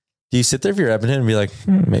you sit there for your Edmonton and be like,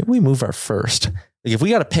 maybe we move our first? Like if we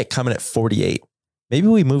got a pick coming at 48, maybe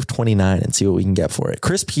we move 29 and see what we can get for it.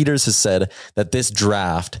 Chris Peters has said that this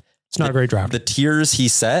draft, it's not a great draft. The tiers he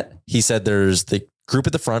said there's the group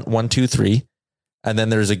at the front, 1, 2, 3. And then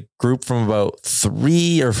there's a group from about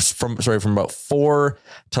from about 4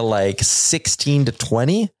 to like 16 to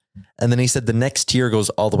 20. And then he said the next tier goes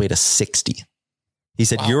all the way to 60. He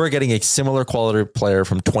said, You are getting a similar quality player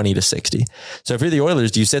from 20 to 60. So if you're the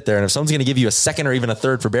Oilers, do you sit there and if someone's going to give you a second or even a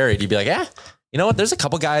third for Barrie, do you be like, you know what? There's a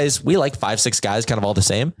couple guys. We like 5, 6 guys, kind of all the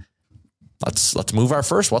same. Let's move our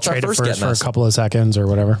first. What's trade our first getting for us? A couple of seconds or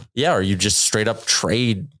whatever. Yeah. Or you just straight up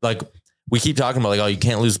trade. Like we keep talking about like, oh, you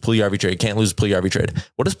can't lose Puljujarvi trade. You can't lose Puljujarvi trade.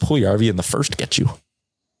 What does Puljujarvi in the first get you?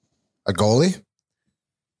 A goalie?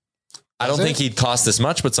 I don't think he'd cost this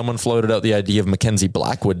much, but someone floated out the idea of Mackenzie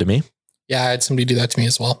Blackwood to me. Yeah, I had somebody do that to me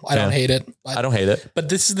as well. I don't hate it. I don't hate it. But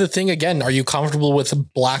this is the thing again. Are you comfortable with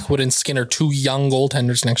Blackwood and Skinner, 2 young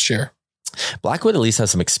goaltenders next year? Blackwood at least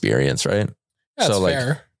has some experience, right? Yeah, that's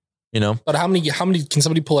fair. But how many, can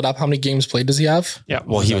somebody pull it up? How many games played does he have? Yeah.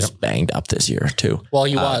 Well, he was banged up this year too. Well,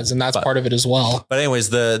 he was, and that's part of it as well. But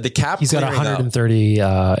anyways, the cap, he's got 130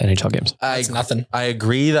 NHL games. That's nothing. I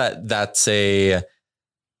agree that the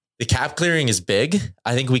The cap clearing is big.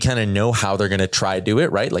 I think we kind of know how they're going to try to do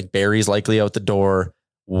it, right? Like Barry's likely out the door.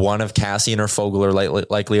 One of Cassian or Fogle are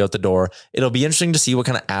likely out the door. It'll be interesting to see what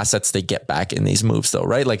kind of assets they get back in these moves though,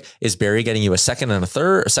 right? Like, is Barry getting you a second or a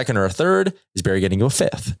third? Is Barry getting you a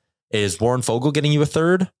fifth? Is Warren Fogle getting you a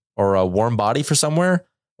third or a warm body for somewhere?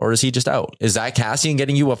 Or is he just out? Is that Cassian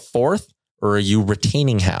getting you a fourth, or are you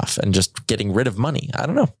retaining half and just getting rid of money? I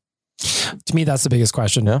don't know. To me, that's the biggest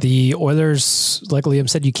question. Yeah. The Oilers, like Liam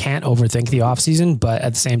said, you can't overthink the offseason, but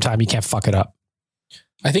at the same time, you can't fuck it up.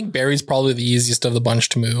 I think Barry's probably the easiest of the bunch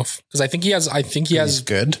to move because I think he has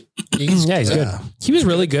good. He's good. He was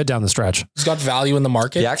really good down the stretch. He's got value in the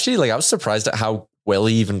market. Yeah, actually, I was surprised at how well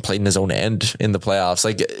he even played in his own end in the playoffs.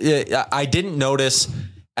 I didn't notice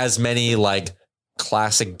as many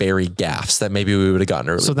classic Barry gaffes that maybe we would have gotten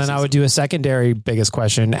earlier. So then I would do a secondary biggest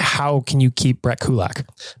question. How can you keep Brett Kulak?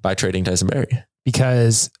 By trading Tyson Barrie.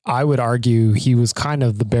 Because I would argue he was kind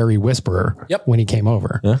of the Barry whisperer when he came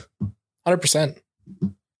over. Yeah. 100%.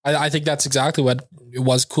 I think that's exactly what it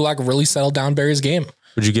was. Kulak really settled down Barry's game.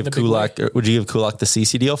 Would you give Kulak the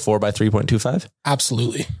CC deal 4 by 3.25?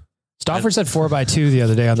 Absolutely. Stauffer said 4x2 the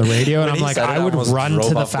other day on the radio, and I'm like, I would run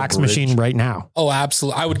to the fax machine right now. Oh,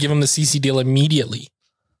 absolutely. I would give him the CC deal immediately.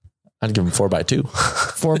 I'd give him 4x2.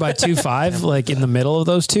 4x2, 5, in the middle of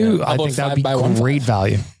those two. Yeah. I think that would be great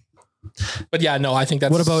value. But yeah, no, I think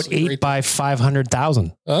that's... What about 8 by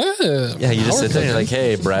 500,000? Yeah, you just sit there and you're like,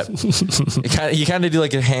 hey, Brett. you kind of do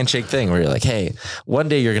a handshake thing where you're like, hey, one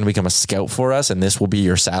day you're going to become a scout for us and this will be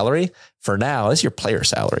your salary. For now, this is your player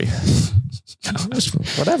salary.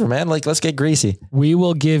 Whatever, man. Let's get greasy. We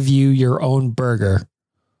will give you your own burger.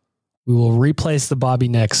 We will replace the Bobby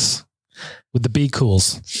Nicks with the Be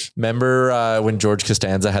Cools. Remember when George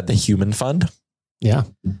Costanza had the Human Fund? Yeah.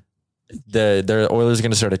 The Oilers are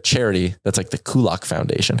going to start a charity that's like the Kulak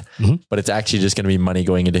Foundation, but it's actually just going to be money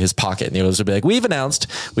going into his pocket. And the Oilers will be like, we've announced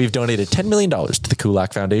we've donated $10 million to the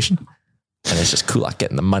Kulak Foundation. And it's just Kulak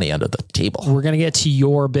getting the money under the table. We're going to get to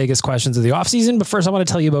your biggest questions of the offseason. But first, I want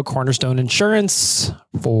to tell you about Cornerstone Insurance.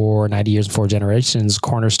 For 90 years and 4 generations,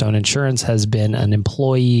 Cornerstone Insurance has been an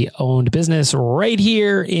employee-owned business right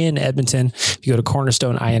here in Edmonton. If you go to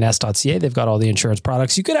cornerstoneins.ca, they've got all the insurance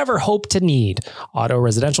products you could ever hope to need. Auto,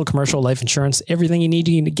 residential, commercial, life insurance, everything you need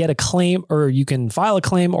to get a claim, or you can file a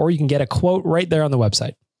claim, or you can get a quote right there on the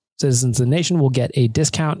website. Citizens of the Nation will get a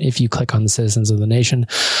discount if you click on the Citizens of the Nation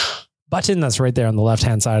button that's right there on the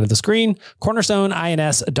left-hand side of the screen.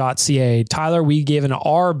 Cornerstoneins.ca. Tyler, we given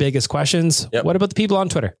our biggest questions. Yep. What about the people on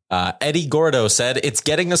Twitter? Eddie Gordo said, it's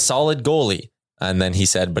getting a solid goalie. And then he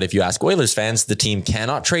said, but if you ask Oilers fans, the team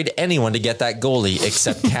cannot trade anyone to get that goalie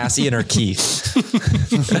except Cassian or Keith.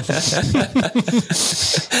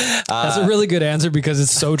 That's a really good answer because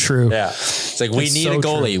it's so true. Yeah. It's like, we need a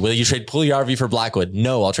goalie. True. Will you trade Puljujarvi for Blackwood?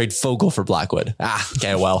 No, I'll trade Fogle for Blackwood.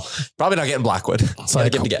 Okay, well, probably not getting Blackwood. It's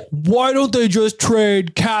like, why don't they just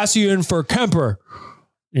trade Cassian for Kemper?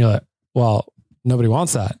 You're like, well, nobody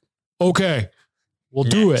wants that. Okay, we'll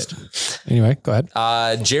do it. Anyway, go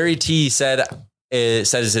ahead. Jerry T says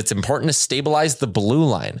it's important to stabilize the blue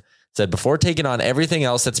line. Said before taking on everything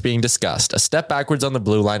else that's being discussed, a step backwards on the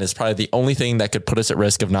blue line is probably the only thing that could put us at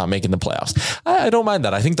risk of not making the playoffs. I don't mind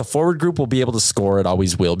that. I think the forward group will be able to score. It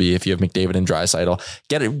always will be if you have McDavid and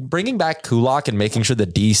Draisaitl. Bringing back Kulak and making sure the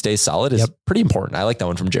D stays solid is pretty important. I like that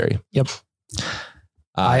one from Jerry. Yep.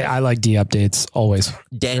 I like D updates always.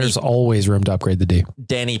 There's always room to upgrade the D.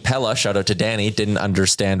 Danny Pella, shout out to Danny, didn't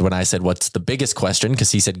understand when I said what's the biggest question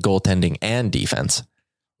because he said goaltending and defense.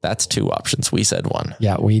 That's 2 options. We said 1.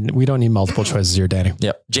 Yeah, we don't need multiple choices here, Danny.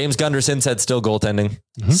 Yep. James Gunderson said still goaltending.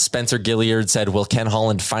 Spencer Gilliard said, will Ken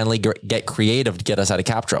Holland finally get creative to get us out of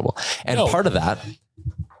cap trouble? And part of that,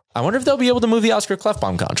 I wonder if they'll be able to move the Oscar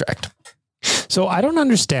Klefbom contract. So I don't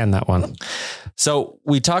understand that one. So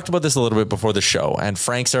we talked about this a little bit before the show, and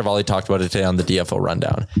Frank Saravalli talked about it today on the DFO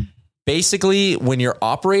rundown. Basically, when you're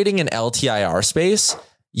operating in LTIR space,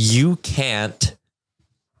 you can't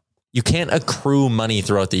accrue money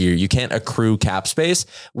throughout the year. You can't accrue cap space,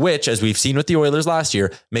 which, as we've seen with the Oilers last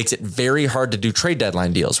year, makes it very hard to do trade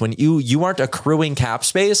deadline deals. When you aren't accruing cap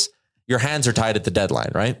space, your hands are tied at the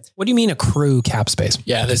deadline, right? What do you mean accrue cap space?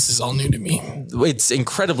 Yeah, this is all new to me. It's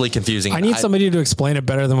incredibly confusing. I need somebody to explain it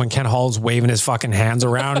better than when Ken Hall's waving his fucking hands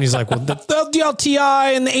around. And he's like, well, the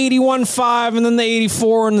LTI and the 81.5 and then the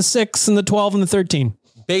 84 and the 6 and the 12 and the 13.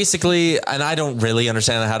 Basically, and I don't really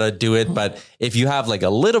understand how to do it, but if you have like a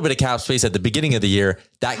little bit of cap space at the beginning of the year,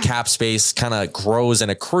 that cap space kind of grows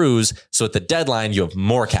and accrues. So at the deadline, you have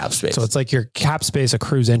more cap space. So it's like your cap space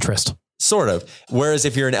accrues interest. Sort of. Whereas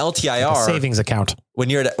if you're an LTIR Like a savings account,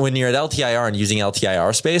 when you're at LTIR and using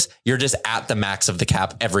LTIR space, you're just at the max of the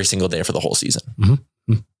cap every single day for the whole season.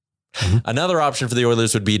 Another option for the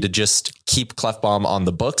Oilers would be to just keep Klefbom on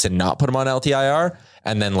the books and not put him on LTIR.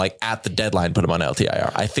 And then like at the deadline, put him on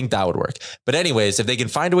LTIR. I think that would work. But anyways, if they can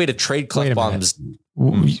find a way to trade Klefbom's.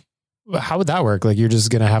 How would that work? Like you're just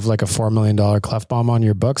going to have like a $4 million Klefbom on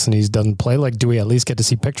your books and he doesn't play. Like, do we at least get to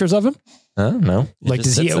see pictures of him? I don't know. Like,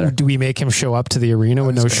 do we make him show up to the arena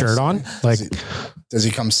with no shirt on? Like, does he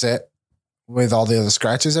come sit with all the other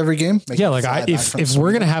scratches every game? Yeah. Like if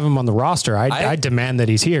we're going to have him on the roster, I demand that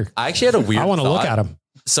he's here. I actually had a weird I want to look at him.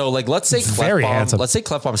 So like, let's say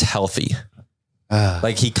Klefbom's healthy.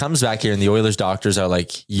 Like he comes back here and the Oilers doctors are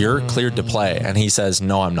like, you're cleared to play. And he says,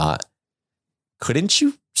 no, I'm not. Couldn't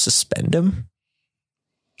you suspend him?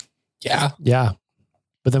 Yeah. Yeah.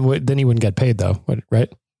 But then he wouldn't get paid though.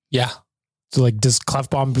 Right. Yeah. So like, does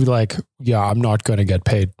Klefbom be like, yeah, I'm not going to get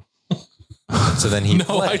paid. So then he,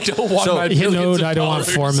 I don't want my I don't want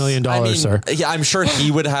 $4 million, sir. Yeah, I'm sure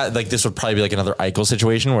he would have like, this would probably be like another Eichel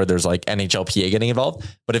situation where there's like NHLPA getting involved.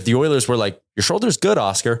 But if the Oilers were like, your shoulder's good,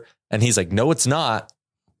 Oscar. And he's like, no, it's not.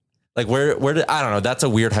 Like where did, I don't know. That's a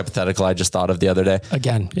weird hypothetical I just thought of the other day.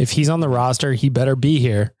 Again, if he's on the roster, he better be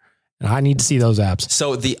here. And I need to see those apps.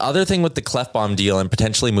 So the other thing with the Klefbom deal and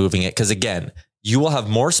potentially moving it, because again, you will have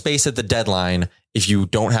more space at the deadline if you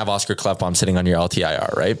don't have Oscar Klefbom sitting on your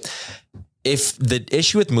LTIR, right? If the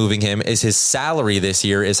issue with moving him is his salary this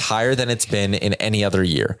year is higher than it's been in any other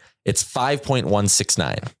year. It's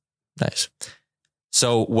 5.169. Nice.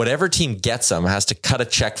 So whatever team gets him has to cut a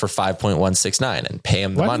check for 5.169 and pay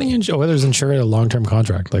him the money. Why didn't Oilers insure a long-term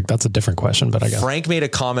contract? Like that's a different question, but I guess Frank made a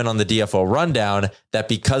comment on the DFO rundown that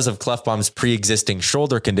because of Klefbom's pre-existing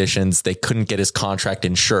shoulder conditions, they couldn't get his contract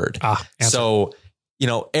insured. So,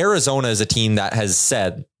 Arizona is a team that has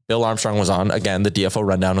said, Bill Armstrong was on, again, the DFO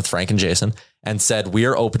rundown with Frank and Jason, and said, we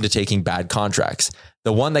are open to taking bad contracts.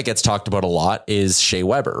 The one that gets talked about a lot is Shea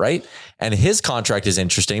Weber, right? And his contract is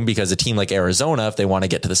interesting because a team like Arizona, if they want to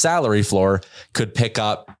get to the salary floor, could pick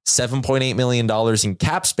up $7.8 million in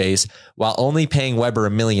cap space while only paying Weber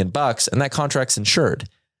 $1 million, and that contract's insured.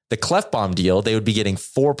 The Klefbom deal, they would be getting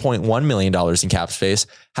 $4.1 million in cap space,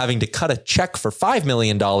 having to cut a check for $5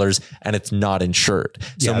 million, and it's not insured.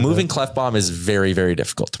 So moving Klefbom is very, very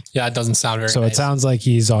difficult. Yeah, it doesn't sound very So nice. It sounds like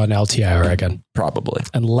he's on LTIR again. Probably.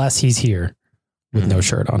 Unless he's here with no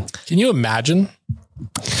shirt on. Can you imagine?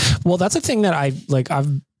 Well, that's a thing that I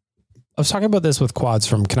was talking about this with Quads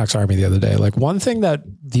from Canucks Army the other day. Like one thing that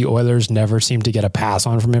the Oilers never seem to get a pass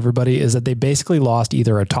on from everybody is that they basically lost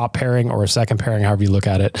either a top pairing or a second pairing, however you look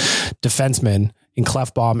at it, defenseman in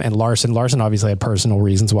Klefbom and Larson. Larson obviously had personal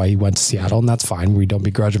reasons why he went to Seattle, and that's fine. We don't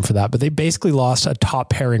begrudge him for that. But they basically lost a top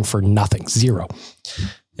pairing for nothing, zero.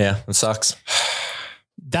 Yeah, it sucks.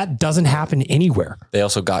 That doesn't happen anywhere. They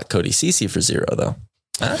also got Cody Ceci for zero, though.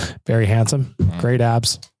 Very handsome, great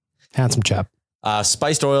abs, handsome chap.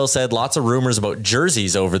 Spiced Oil said lots of rumors about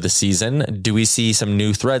jerseys over the season. Do we see some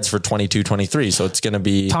new threads for 22-23? So it's going to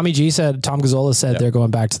be... Tom Gazzola said they're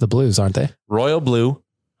going back to the blues, aren't they? Royal blue,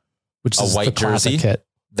 which is a white jersey, kit.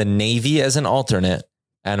 The navy as an alternate,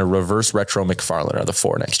 and a reverse retro McFarlane are the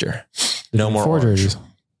four next year. No more orange. Jerseys.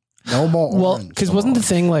 No more. Well, because wasn't the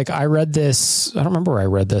thing like I read this? I don't remember where I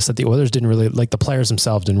read this that the Oilers didn't really like the players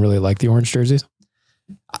themselves didn't really like the orange jerseys.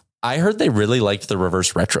 I heard they really liked the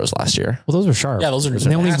reverse retros last year. Well, those are sharp. Yeah, those are. And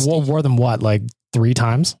they only wore them like 3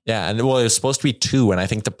 times. Yeah, and it was supposed to be 2, and I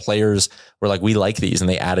think the players were like, "We like these," and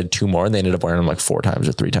they added 2 more, and they ended up wearing them like 4 times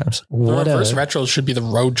or 3 times. The reverse retros should be the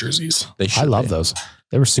road jerseys. I love those.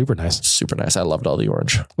 They were super nice. Super nice. I loved all the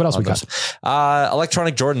orange. What else we got?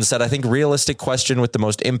 Electronic Jordan said, I think realistic question with the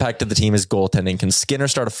most impact of the team is goaltending. Can Skinner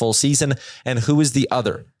start a full season? And who is the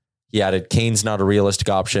other? He added, Kane's not a realistic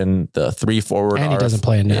option. The 3 forward. And he doesn't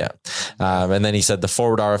play in net. Yeah. And then he said the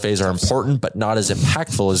forward RFAs are important, but not as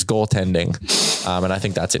impactful as goaltending. And I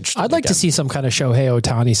think that's interesting. I'd like to see some kind of Shohei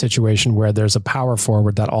Ohtani situation where there's a power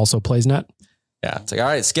forward that also plays net. Yeah, it's like, all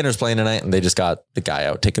right, Skinner's playing tonight, and they just got the guy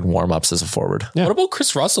out taking warm-ups as a forward. Yeah. What about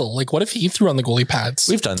Chris Russell? Like, what if he threw on the goalie pads?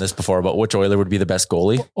 We've done this before about which Oiler would be the best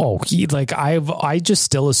goalie. Oh, I just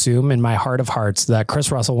still assume in my heart of hearts that Chris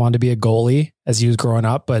Russell wanted to be a goalie as he was growing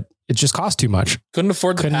up, but it just cost too much. Couldn't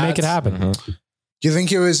make it happen. Mm-hmm. Do you think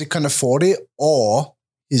he couldn't afford it, or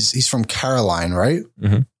he's from Caroline, right?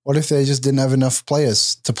 Mm-hmm. What if they just didn't have enough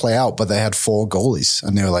players to play out, but they had 4 goalies,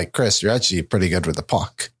 and they were like, Chris, you're actually pretty good with the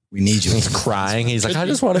puck. We need you. He's crying. He's like, I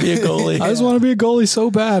just want to be a goalie. I just want to be a goalie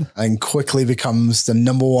so bad. And quickly becomes the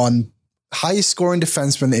number 1 highest scoring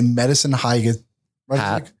defenseman in Medicine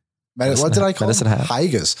Hat What did I call Medicine them? Hat.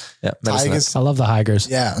 Tigers. Yeah, Medicine Tigers. I love the Higers.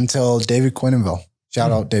 Yeah, until David Quinnenville.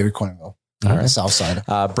 Shout out David Quinnenville. All right. The South Side.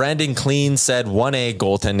 Brandon Clean said 1A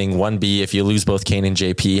goaltending, 1B. If you lose both Kane and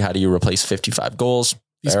JP, how do you replace 55 goals?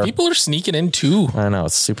 These people are sneaking in too. I know,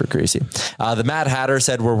 it's super crazy. The Mad Hatter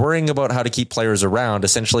said, we're worrying about how to keep players around,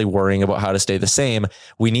 essentially worrying about how to stay the same.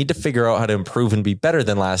 We need to figure out how to improve and be better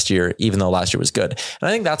than last year, even though last year was good. And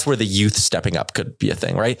I think that's where the youth stepping up could be a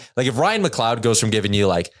thing, right? Like if Ryan McLeod goes from giving you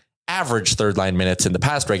like average third line minutes in the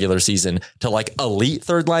past regular season to like elite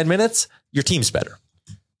third line minutes, your team's better.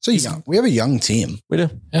 So we have a young team. We do.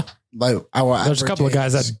 Yeah. Like There's a couple of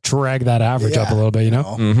guys that drag that average up a little bit, you know?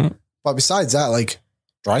 Mm-hmm. But besides that, like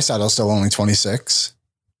Draisaitl's still only 26.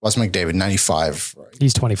 Wes McDavid, 95. Right?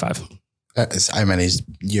 He's 25. I mean, his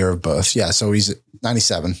year of birth. Yeah, so he's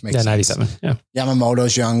 97. Yeah, 97. Yeah.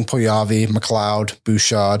 Yamamoto's young, Puljujarvi, McLeod,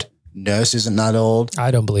 Bouchard. Nurse isn't that old.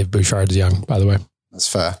 I don't believe Bouchard's young, by the way. That's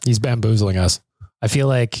fair. He's bamboozling us. I feel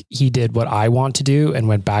like he did what I want to do and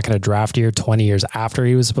went back in a draft year 20 years after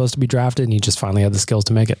he was supposed to be drafted, and he just finally had the skills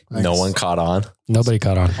to make it. Nice. No one caught on. Nobody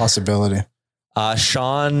caught on. Possibility.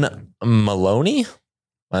 Sean Maloney.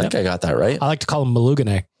 I think I got that right. I like to call him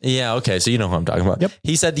Malugane. Yeah, okay. So you know who I'm talking about. Yep.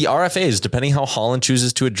 He said the RFAs, depending how Holland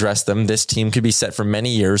chooses to address them, this team could be set for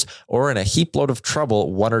many years or in a heap load of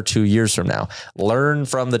trouble 1 or 2 years from now. Learn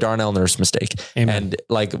from the Darnell Nurse mistake. Amen. And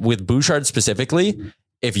like with Bouchard specifically,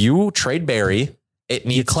 if you trade Barry, it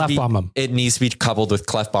needs to be, bomb him. It needs to be coupled with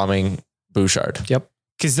clef bombing Bouchard. Yep.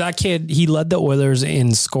 Because that kid, he led the Oilers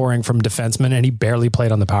in scoring from defensemen, and he barely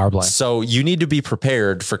played on the power play. So you need to be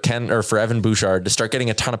prepared for for Evan Bouchard to start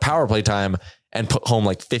getting a ton of power play time and put home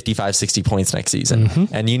like 55, 60 points next season.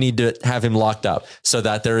 Mm-hmm. And you need to have him locked up so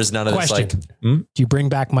that there is none of this like, Do you bring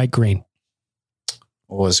back Mike Green?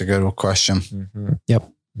 Always a good question. Mm-hmm.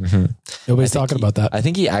 Yep. Mm-hmm. Nobody's talking about that. I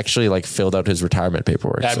think he actually like filled out his retirement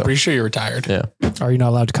paperwork. Yeah, I'm pretty sure you're retired. Yeah. Are you not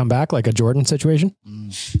allowed to come back like a Jordan situation?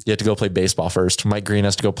 You have to go play baseball first. Mike Green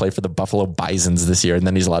has to go play for the Buffalo Bisons this year, and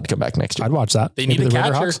then he's allowed to come back next year. I'd watch that. They need a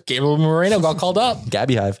catcher. Gabriel Moreno got called up.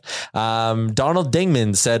 Gabby Hive. Donald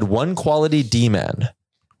Dingman said one quality D-man.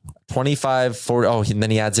 25, 40. Oh, and then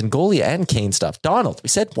he adds in goalie and Kane stuff. Donald, we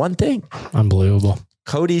said one thing. Unbelievable.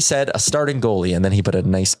 Cody said a starting goalie, and then he put a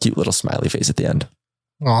nice, cute little smiley face at the end.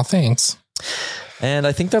 Oh, thanks. And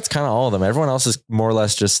I think that's kind of all of them. Everyone else is more or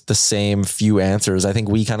less just the same few answers. I think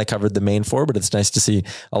we kind of covered the main four, but it's nice to see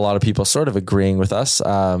a lot of people sort of agreeing with us.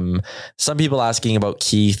 Some people asking about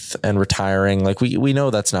Keith and retiring. Like we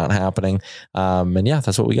know that's not happening. And yeah,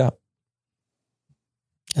 that's what we got.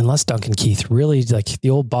 Unless Duncan Keith really like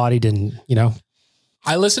the old body didn't, you know.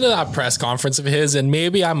 I listened to that press conference of his, and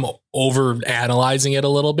maybe I'm over analyzing it a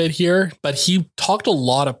little bit here, but he talked a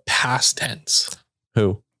lot of past tense.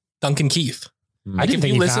 Who? Duncan Keith. I didn't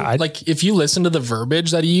think if you listen to the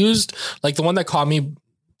verbiage that he used, like the one that caught me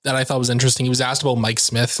that I thought was interesting, he was asked about Mike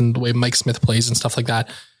Smith and the way Mike Smith plays and stuff like that.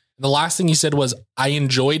 And the last thing he said was, I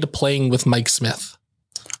enjoyed playing with Mike Smith.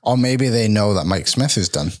 Or maybe they know that Mike Smith is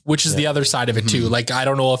done. Which is the other side of it too. Like, I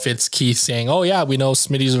don't know if it's Keith saying, oh yeah, we know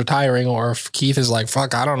Smitty's retiring, or if Keith is like,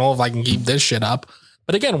 fuck, I don't know if I can keep this shit up.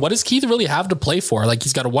 But again, what does Keith really have to play for? Like,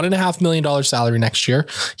 he's got a $1.5 million salary next year.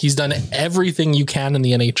 He's done everything you can in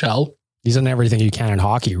the NHL. He's done everything you can in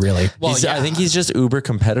hockey, really. Well, I think he's just uber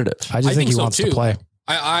competitive. I just think he wants to play.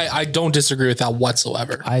 I don't disagree with that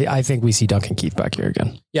whatsoever. I think we see Duncan Keith back here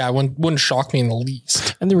again. Yeah, it wouldn't shock me in the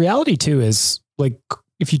least. And the reality too is, like,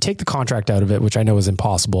 if you take the contract out of it, which I know is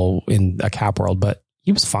impossible in a cap world, but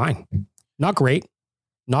he was fine. Not great,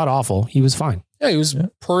 not awful. He was fine. Yeah, he was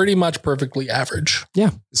pretty much perfectly average. Yeah.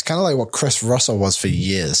 It's kind of like what Chris Russell was for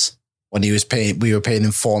years when we were paying him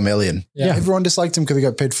 $4 million. Yeah. Everyone disliked him because he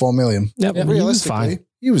got paid $4 million. Yeah, Realistically,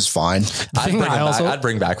 he was fine. I'd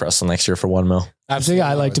bring back Russell next year for $1 million. The thing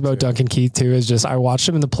I liked about Duncan Keith too is just I watched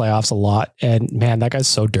him in the playoffs a lot, and man, that guy's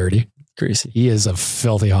so dirty. Greasy. He is a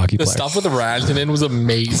filthy hockey player. The stuff with Rantanen was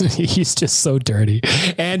amazing. He's just so dirty.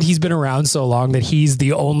 And he's been around so long that he's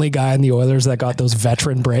the only guy in the Oilers that got those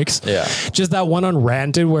veteran breaks. Yeah. Just that one on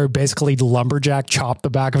Rantanen where basically lumberjack chopped the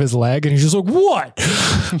back of his leg and he's just like, what?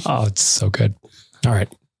 Oh, it's so good. All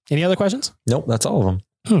right. Any other questions? Nope. That's all of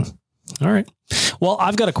them. All right. Well,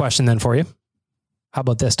 I've got a question then for you. How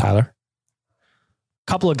about this, Tyler?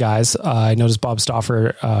 Couple of guys. I noticed Bob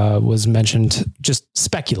Stauffer was mentioned just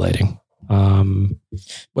speculating.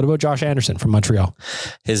 What about Josh Anderson from Montreal?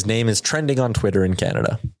 His name is trending on Twitter in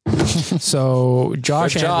Canada. So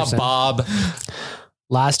Josh Good Anderson, job, Bob.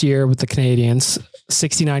 last year with the Canadiens,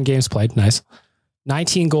 69 games played. Nice.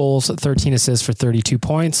 19 goals, 13 assists for 32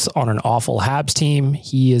 points on an awful Habs team.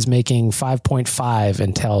 He is making 5.5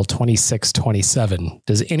 until 26-27.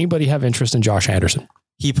 Does anybody have interest in Josh Anderson?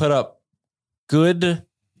 he put up good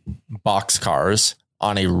boxcars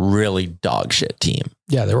on a really dog shit team.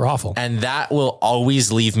 Yeah, they were awful. And that will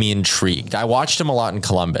always leave me intrigued. I watched him a lot in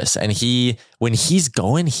Columbus, and when he's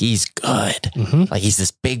going, he's good. Mm-hmm. Like, he's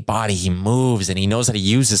this big body, he moves, and he knows how to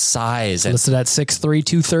use his size. And listed at 6'3",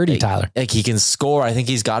 230, Tyler. Like, he can score. I think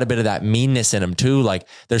he's got a bit of that meanness in him too. Like,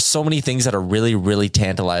 there's so many things that are really, really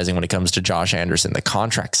tantalizing when it comes to Josh Anderson. The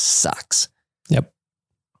contract sucks. Yep.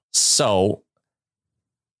 So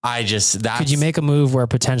could you make a move where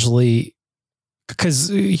potentially, because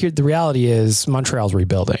the reality is Montreal's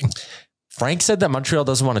rebuilding. Frank said that Montreal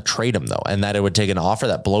doesn't want to trade him though, and that it would take an offer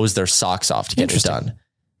that blows their socks off to get it done.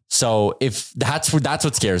 So if that's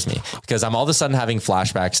what scares me, because I'm all of a sudden having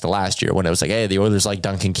flashbacks to last year when it was like, hey, the Oilers like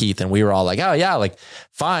Duncan Keith, and we were all like, oh yeah, like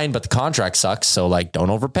fine, but the contract sucks. So like, don't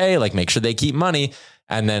overpay, like make sure they keep money.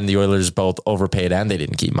 And then the Oilers both overpaid and they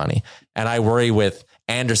didn't keep money. And I worry with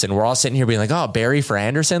Anderson, we're all sitting here being like, oh, Barrie for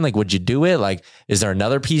Anderson. Like, would you do it? Like, is there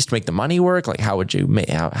another piece to make the money work? Like, how would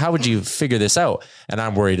you figure this out? And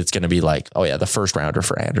I'm worried it's going to be like, oh yeah, the first rounder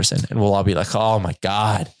for Anderson. And we'll all be like, oh my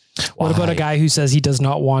God. Why? What about a guy who says he does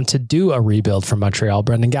not want to do a rebuild for Montreal,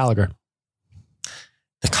 Brendan Gallagher?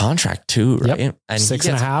 The contract too, right? Yep. And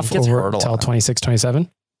 6.5 over until 26,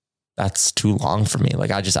 27. That's too long for me.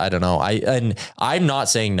 Like, I don't know. I'm not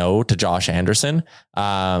saying no to Josh Anderson.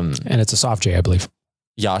 And it's a soft J, I believe.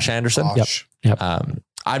 Josh Anderson. Yep.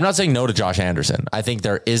 I'm not saying no to Josh Anderson. I think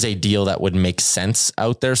there is a deal that would make sense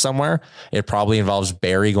out there somewhere. It probably involves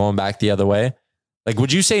Barrie going back the other way. Like,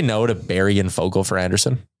 would you say no to Barrie and Fogle for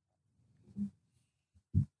Anderson?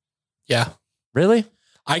 Yeah. Really?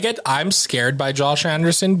 I'm scared by Josh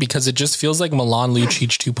Anderson because it just feels like Milan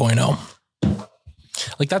Lucic 2.0.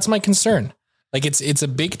 Like, that's my concern. Like, it's a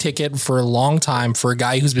big ticket for a long time for a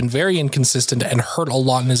guy who's been very inconsistent and hurt a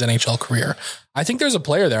lot in his NHL career. I think there's a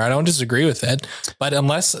player there. I don't disagree with it. But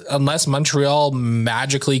unless Montreal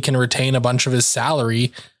magically can retain a bunch of his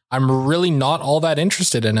salary, I'm really not all that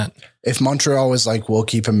interested in it. If Montreal was like, we'll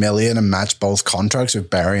keep $1 million and match both contracts with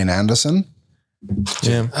Barrie and Anderson.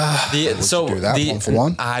 Yeah. Do that one for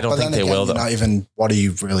one. I don't think they will though. Not even, what are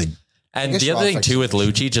you really... And the other thing too with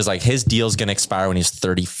Lucic is like his deal's going to expire when he's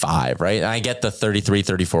 35, right? And I get the 33,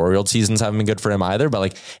 34-year-old seasons haven't been good for him either, but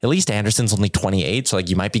like at least Anderson's only 28. So like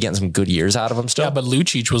you might be getting some good years out of him still. Yeah, but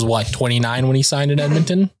Lucic was what, 29 when he signed in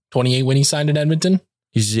Edmonton? 28 when he signed in Edmonton?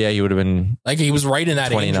 He would have been like, he was right in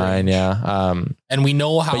that 29. Yeah. And we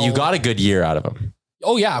know how, but you got a good year out of him.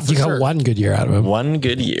 Oh yeah, for you got one good year out of him. One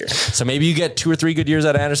good year. So maybe you get 2 or 3 good years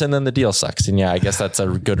out of Anderson, then the deal sucks. And yeah, I guess that's a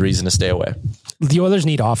good reason to stay away. The Oilers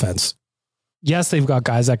need offense. Yes, they've got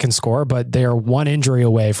guys that can score, but they are one injury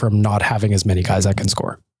away from not having as many guys that can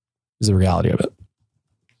score. Is the reality of it.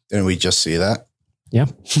 Didn't we just see that? Yeah.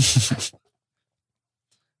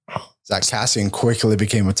 Zach Kassian quickly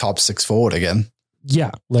became a top 6 forward again.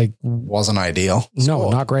 Yeah. Like, wasn't ideal.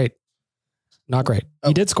 No, not great. Not great.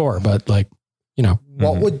 He did score, but like, you know.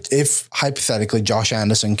 What would, if hypothetically Josh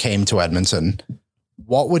Anderson came to Edmonton,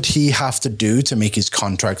 what would he have to do to make his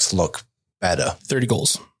contracts look better? 30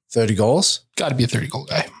 goals. 30 goals? Got to be a 30 goal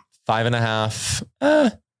guy.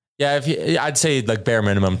 5.5. Yeah, I'd say like bare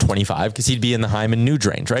minimum 25 because he'd be in the Hyman Nuge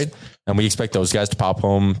range, right? And we expect those guys to pop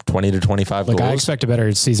home 20 to 25 goals. I expect a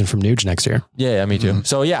better season from Nuge next year. Yeah, me too.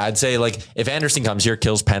 So yeah, I'd say like if Anderson comes here,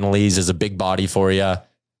 kills penalties, is a big body for you, and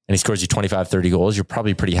he scores you 25, 30 goals, you're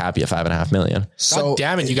probably pretty happy at $5.5 million. So God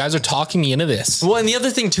damn it, you guys are talking me into this. Well, and the other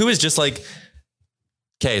thing too is just like,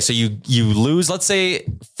 okay, so you lose, let's say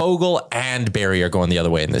Fogle and Barrie are going the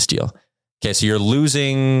other way in this deal. Okay, so you're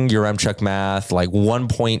losing your Remchuk math, like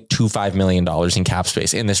 $1.25 million in cap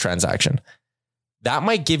space in this transaction. That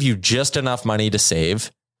might give you just enough money to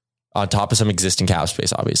save on top of some existing cap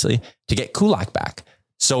space, obviously, to get Kulak back.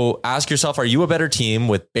 So ask yourself, are you a better team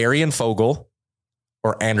with Barrie and Fogle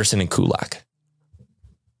or Anderson and Kulak?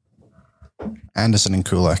 Anderson and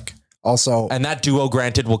Kulak. Also, and that duo,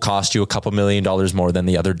 granted, will cost you a couple $1 million more than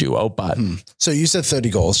the other duo. But so you said 30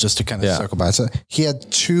 goals, just to kind of circle back. So he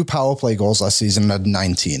had 2 power play goals last season at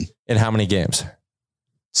 19. In how many games?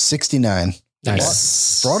 69.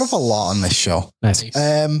 Nice. Brought up a lot on this show. Nice.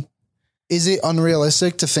 Is it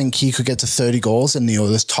unrealistic to think he could get to 30 goals in the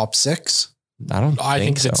Oilers top 6? I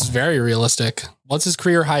think so. It's very realistic. What's his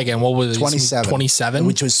career high again? What was it? 27? 27,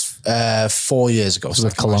 which was 4 years ago. So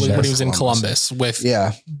with Columbus. When he was in Columbus with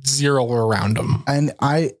 0 around him. And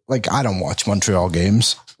I don't watch Montreal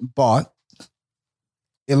games, but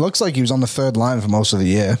it looks like he was on the third line for most of the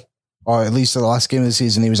year, or at least the last game of the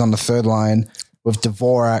season. He was on the third line with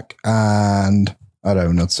Dvorak and I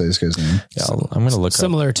don't know how to say this guy's name. Yeah, I'm going to look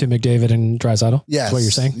similar to McDavid and Draisaitl. Yes. That's what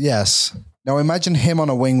you're saying? Yes. Now imagine him on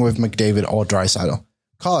a wing with McDavid or Draisaitl.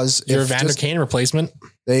 Because Your Evander Kane replacement.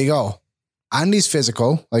 There you go. And he's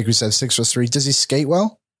physical. Like we said, 6'3". Does he skate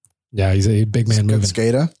well? Yeah, he's a big man moving. Good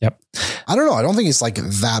skater. Yep. I don't know. I don't think it's like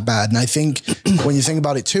that bad. And I think when you think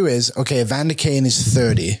about it too is, okay, Evander Kane is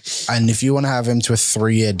 30. And if you want to have him to a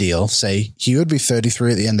 3-year deal, say he would be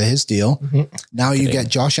 33 at the end of his deal. Mm-hmm. Now you get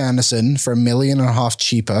Josh Anderson for $1.5 million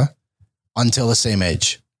cheaper until the same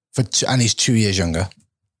age. And he's 2 years younger.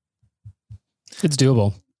 It's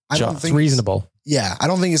doable. It's reasonable. Yeah. I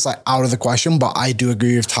don't think it's like out of the question, but I do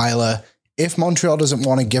agree with Tyler. If Montreal doesn't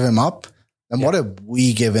want to give him up, then what are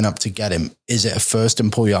we giving up to get him? Is it a first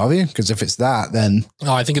in Puljujarvi? Because if it's that, then...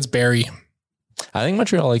 Oh, I think it's Barry. I think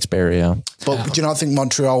Montreal likes Barry, yeah. But do you not think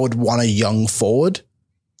Montreal would want a young forward?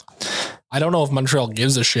 I don't know if Montreal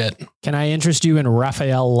gives a shit. Can I interest you in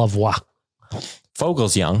Raphael Lavoie?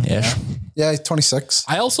 Fogel's young-ish. Yeah, he's 26.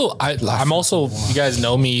 I'm also, you guys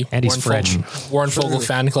know me, and he's French. Warren Fogle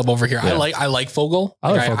fan club over here. Yeah. I like Fogle.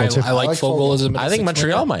 I like Fogle too. I like Fogle as a I think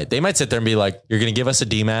Montreal might. They might sit there and be like, you're going to give us a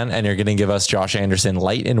D-man and you're going to give us Josh Anderson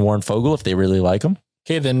light and Warren Fogle if they really like him.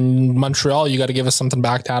 Okay, then Montreal, you got to give us something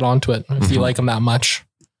back to add on to it if you like him that much.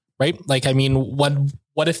 Right? Like, I mean,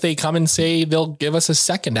 what if they come and say they'll give us a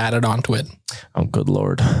second added onto it? Oh, good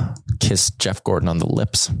Lord. Kiss Jeff Gordon on the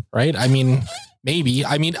lips. Right? I mean... Maybe.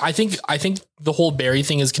 I mean, I think the whole Barry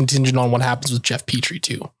thing is contingent on what happens with Jeff Petrie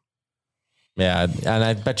too. Yeah, and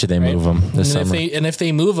I bet you they move him this summer. If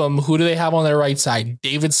they move him, who do they have on their right side?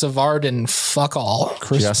 David Savard and fuck all.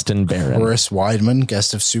 Justin Barron. Chris Weidman,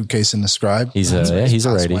 guest of Suitcase and the Scribe. He's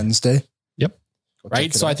already Wednesday. Yep.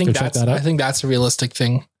 Right. So I think that's a realistic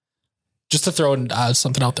thing. Just to throw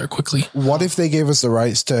something out there quickly. What if they gave us the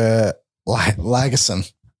rights to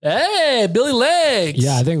Lagesson? Hey, Billy Legs.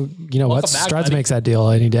 Yeah, I think, Struds makes that deal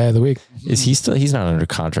any day of the week. Is he still, he's not under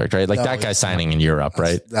contract, right? Like that guy's signing in Europe,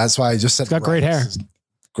 right? That's why I just said. He's got great hair.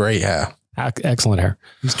 Great hair. Excellent hair.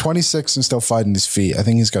 He's 26 and still fighting his feet. I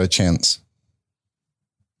think he's got a chance.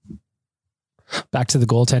 Back to the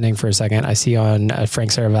goaltending for a second. I see on Frank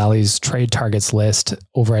Saravalli's trade targets list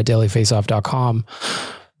over at dailyfaceoff.com,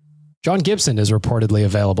 John Gibson is reportedly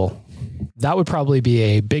available. That would probably be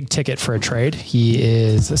a big ticket for a trade. He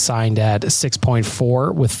is signed at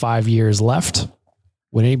 6.4 with 5 years left.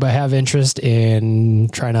 Would anybody have interest in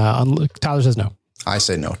trying to Tyler says no. I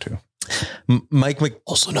say no too.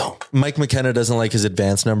 Also no. Mike McKenna doesn't like his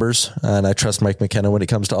advanced numbers, and I trust Mike McKenna when it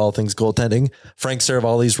comes to all things goaltending. Frank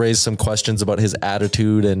Saravalli's raised some questions about his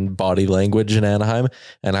attitude and body language in Anaheim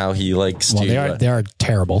and how he likes to... They are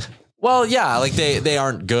terrible. Well, yeah, like they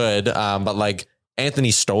aren't good, but like Anthony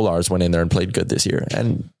Stolarz went in there and played good this year,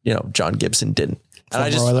 and John Gibson didn't. And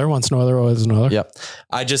once an Oiler, always an Oiler. Yep.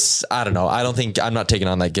 I don't know. I'm not taking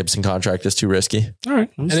on that Gibson contract. It's too risky. All right.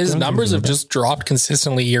 And his numbers have just dropped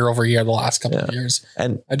consistently year over year the last couple of years.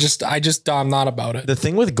 And I'm not about it. The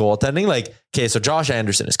thing with goaltending, like, okay, so Josh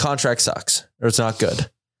Anderson, his contract sucks or it's not good.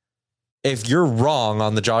 If you're wrong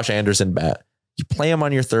on the Josh Anderson bet, you play him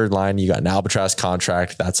on your third line. You got an Albatross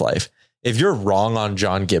contract. That's life. If you're wrong on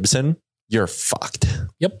John Gibson, you're fucked.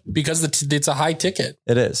 Yep. Because it's a high ticket.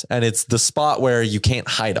 It is. And it's the spot where you can't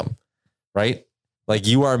hide him, right? Like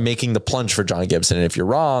you are making the plunge for John Gibson. And if you're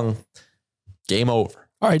wrong, game over.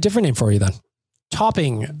 All right. Different name for you then.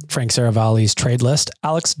 Topping Frank Saravalli's trade list,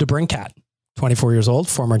 Alex DeBrincat, 24 years old,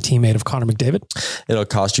 former teammate of Connor McDavid. It'll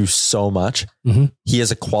cost you so much. Mm-hmm. He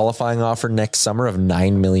has a qualifying offer next summer of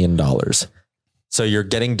 $9 million. So you're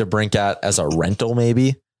getting DeBrincat as a rental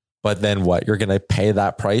maybe. But then what? You're going to pay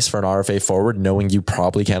that price for an RFA forward knowing you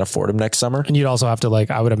probably can't afford him next summer? And you'd also have to,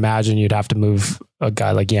 I would imagine you'd have to move a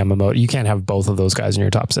guy like Yamamoto. You can't have both of those guys in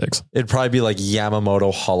your top six. It'd probably be like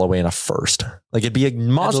Yamamoto, Holloway, and a first. Like it'd be a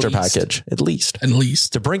monster package, at least.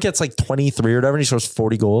 DeBrincat's like 23 or whatever, and he scores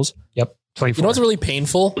 40 goals. Yep. 24. You know what's really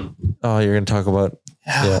painful? Oh, you're going to talk about...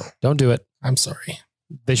 Yeah. Don't do it. I'm sorry.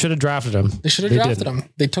 They should have drafted him.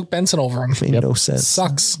 They took Benson over him. Made no sense.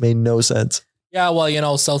 Sucks. Made no sense. Yeah,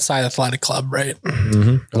 well, Southside Athletic Club, right?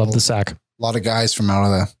 Mm-hmm. Love the sack. A lot of guys from out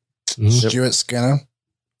of there. Mm-hmm. Stuart Skinner,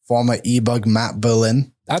 former E-Bug Matt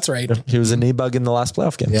Berlin. That's right. He was an E-Bug in the last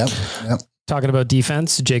playoff game. Yep. Talking about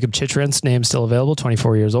defense, Jacob Chychrun's name still available,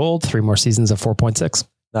 24 years old, 3 more seasons of 4.6.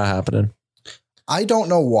 Not happening. I don't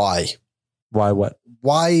know why. Why what?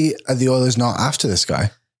 Why are the Oilers not after this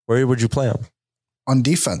guy? Where would you play him? On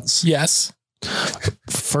defense. Yes.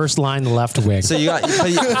 First line left wing. So you got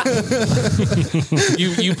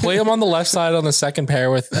you play him on the left side on the second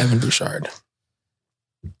pair with Evan Bouchard.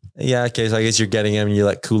 Yeah, okay. So I guess you're getting him. You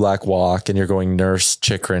let Kulak walk, and you're going Nurse,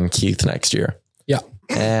 Chychrun, Keith next year. Yeah.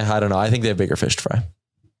 I don't know. I think they have bigger fish to fry.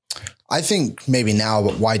 I think maybe now,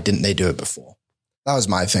 but why didn't they do it before? That was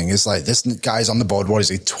my thing. It's like this guy's on the board. What is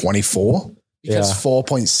he? 24. because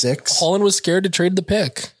 4.6. Holland was scared to trade the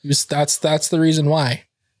pick. That's the reason why.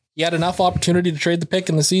 He had enough opportunity to trade the pick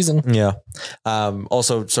in the season. Yeah.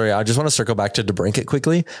 Also, sorry, I just want to circle back to DeBrincat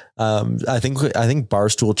quickly. I think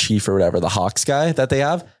Barstool Chief or whatever, the Hawks guy that they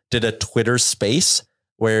have, did a Twitter space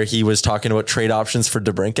where he was talking about trade options for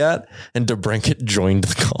DeBrincat, and DeBrincat joined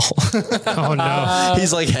the call. Oh no.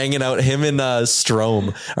 He's like hanging out. Him and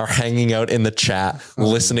Strome are hanging out in the chat,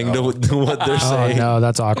 listening to what they're saying. Oh no,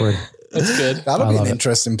 that's awkward. That's good. That'll be an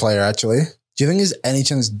interesting player, actually. Do you think there's any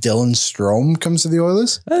chance Dylan Strome comes to the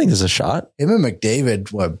Oilers? I think there's a shot. Him and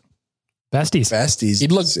McDavid were besties.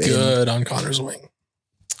 He'd look good on Connor's wing.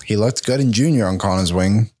 He looked good in junior on Connor's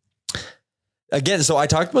wing. Again, so I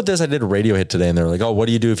talked about this. I did a radio hit today and they were like, oh, what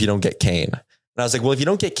do you do if you don't get Kane? And I was like, well, if you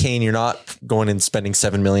don't get Kane, you're not going and spending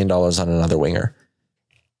 $7 million on another winger.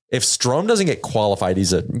 If Strome doesn't get qualified,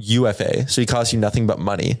 he's a UFA, so he costs you nothing but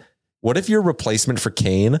money. What if your replacement for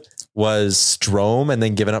Kane was Strome and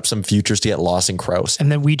then giving up some futures to get Lawson Krause? And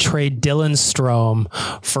then we trade Dylan Strome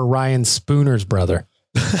for Ryan Spooner's brother.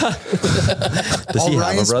 Does he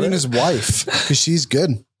Ryan have a brother? Spooner's wife, because she's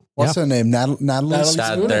good. What's her name? Natalie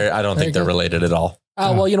Spooner? I don't think they're related at all.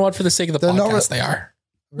 Well, you know what? For the sake of the podcast, they are.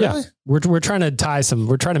 Really? Yeah, we're trying to tie some.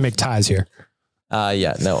 We're trying to make ties here. I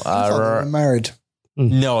thought they were married.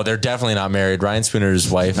 No, they're definitely not married. Ryan Spooner's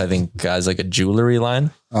wife, I think, has like a jewelry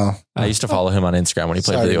line. Oh, I used to follow him on Instagram when he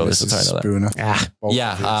played for the Oilers. So I know that.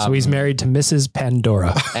 Yeah. So he's married to Mrs.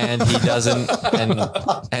 Pandora, and he doesn't,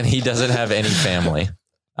 and he doesn't have any family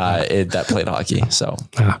that played hockey. So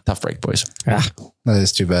tough break, boys. That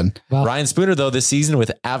is too bad. Well, Ryan Spooner, though, this season with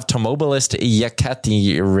Avtomobilist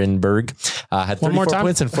Yekaterinburg had 34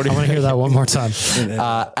 points and 40. I want to hear that one more time.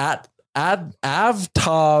 Holy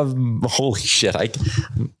shit!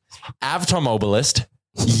 Avtomobilist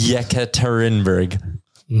Yekaterinburg.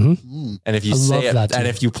 Mm-hmm. And if you say it, and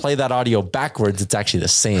if you play that audio backwards, it's actually the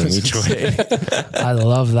same each way. I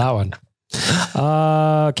love that one.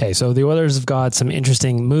 Okay, so the Oilers have got some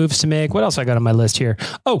interesting moves to make. What else I got on my list here?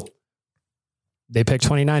 Oh, they picked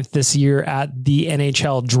 29th this year at the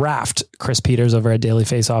NHL draft. Chris Peters over at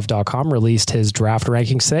dailyfaceoff.com released his draft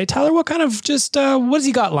rankings today. Tyler, what kind of what has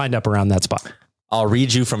he got lined up around that spot? I'll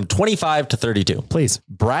read you from 25 to 32. Please.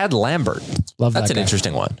 Brad Lambert. Love That's that an guy.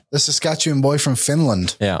 interesting one. The Saskatchewan boy from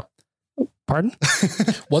Finland. Yeah. Pardon?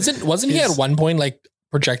 Wasn't he at one point like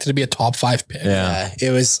projected to be a top 5 pick? Yeah.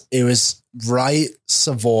 It was Wright,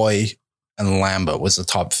 Savoy, and Lambert was the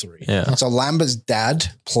top 3. Yeah. So Lambert's dad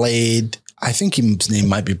played, I think his name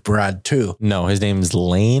might be Brad too. No, his name's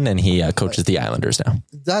Lane and he coaches the Islanders now.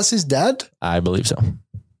 That's his dad? I believe so.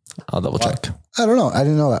 I'll double check. I don't know. I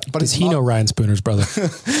didn't know that. But Does he know Ryan Spooner's brother?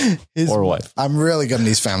 Or wife. I'm really good in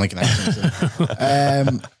these family connections.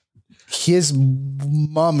 His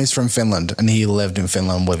mom is from Finland and he lived in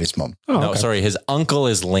Finland with his mom. Oh, No, okay. sorry. His uncle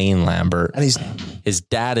is Lane Lambert. And his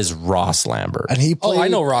dad is Ross Lambert. And he played, I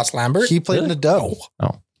know Ross Lambert. He played in a dub.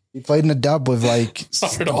 Oh. He played in a dub with like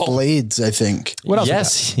Not at all. Blades, I think. What else?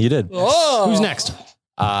 Yes, you did. Oh, Who's next?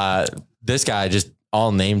 This guy, just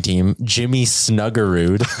all name team, Jimmy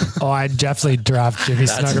Snuggerud. Oh, I definitely draft Jimmy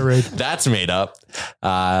Snuggerud. That's made up.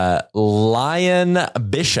 Lion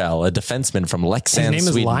Bichel, a defenseman from Leksand, His name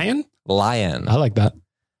is Sweden. Lion? Lion. I like that.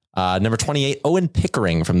 Number 28, Owen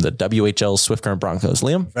Pickering from the WHL Swift Current Broncos.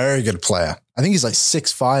 Liam Very good player. I think he's like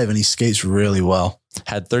 6'5" and he skates really well.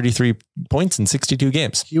 had 33 points in 62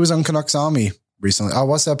 games. He was on Canucks Army recently. Oh,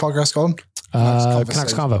 what's that podcast called?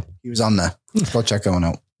 Canucks Convo. He was on there. Go check that one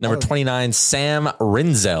out. Number 29, Sam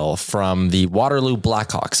Rinzel from the Waterloo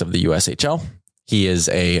Blackhawks of the USHL. He is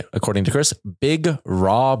according to Chris, big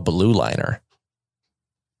raw blue liner.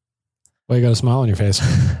 Well, you got a smile on your face.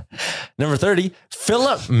 Number 30,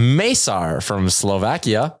 Philip Mesar from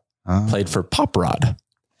Slovakia, played for Pop Rod.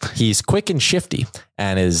 He's quick and shifty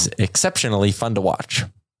and is exceptionally fun to watch.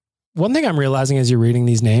 One thing I'm realizing as you're reading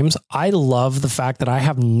these names, I love the fact that I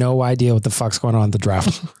have no idea what the fuck's going on at the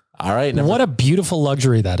draft. All right. What a beautiful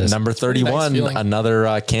luxury that is. Number 31, feeling.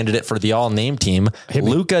 another candidate for the all-name team, Hit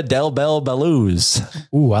me. Luca Del Bel Beluz.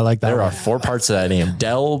 Ooh, I like that. There one. are 4 parts to that name.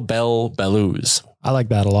 Del Bel Beluz. I like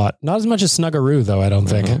that a lot. Not as much as Snuggaroo, though, I don't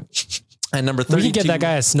think. And number We 32, can get that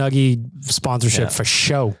guy a Snuggie sponsorship for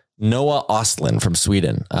show. Noah Ostlund from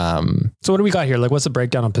Sweden. So what do we got here? Like, what's the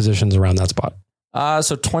breakdown of positions around that spot?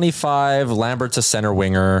 So 25, Lambert's a center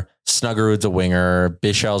winger, Snuggerud's a winger,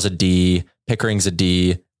 Bichel's a D, Pickering's a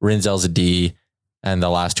D, Rinzel's a D, and the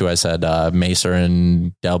last 2 I said, Macer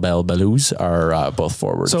and Del Bel Beluz are both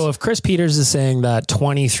forwards. So if Chris Peters is saying that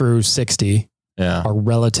 20 through 60 yeah. are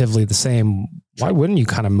relatively the same, why wouldn't you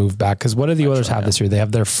kind of move back? Because what do the Oilers have this year? They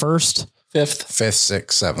have their first Fifth, 6th,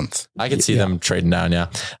 7th. I could see them trading down. Yeah.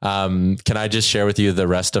 Can I just share with you the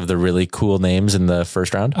rest of the really cool names in the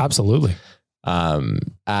first round? Absolutely.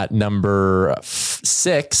 At number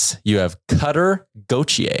 6, you have Cutter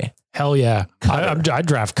Gauthier. Hell yeah. I'd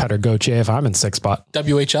draft Cutter Gauthier if I'm in 6th spot.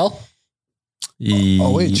 WHL?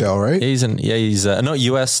 OHL, right? He's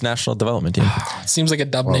U.S. National Development Team. Seems like a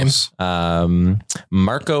dub name.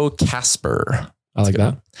 Marco Casper. I like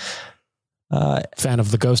that. Fan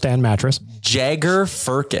of the Ghost and Mattress. Jagger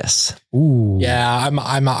Firkus. Ooh. Yeah,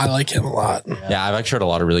 I like him a lot. Yeah, I've actually heard a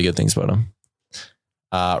lot of really good things about him.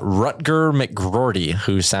 Rutger McGroarty,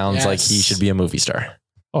 who sounds like he should be a movie star.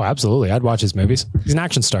 Oh, absolutely. I'd watch his movies. He's an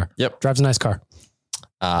action star. Yep. Drives a nice car.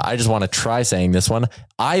 I just want to try saying this one.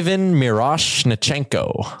 Ivan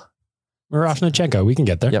Miroshnichenko. Miroshnichenko. We can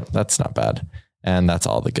get there. Yep, that's not bad. And that's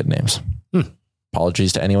all the good names.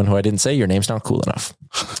 Apologies to anyone who I didn't say. Your name's not cool enough.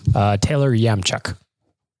 Taylor Yamchuk.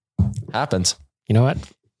 Happens. You know what?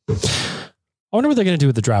 I wonder what they're going to do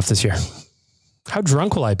with the draft this year. How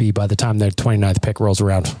drunk will I be by the time their 29th pick rolls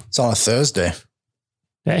around? It's on a Thursday.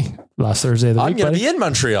 Hey, last Thursday of the week. I'm going to be in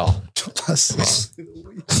Montreal.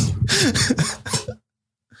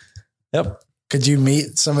 Yep. Could you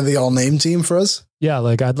meet some of the all-name team for us? Yeah,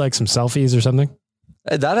 like I'd like some selfies or something.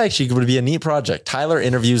 That actually would be a neat project. Tyler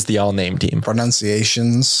interviews the all-name team.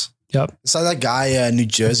 Pronunciations. Yep. It's like that guy New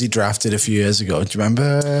Jersey drafted a few years ago. Do you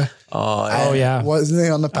remember? Oh yeah. Wasn't he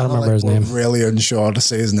on the panel? I don't remember his name. Really unsure to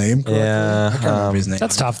say his name correctly. Yeah. I can't remember his name.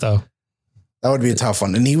 That's tough though. That would be a tough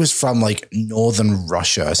one. And he was from like northern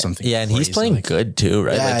Russia or something. Yeah, and he's playing good too,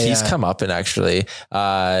 right? Yeah, He's come up and actually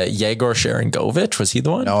Yegor Sharangovich, was he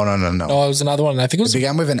the one? No. No, it was another one. I think it was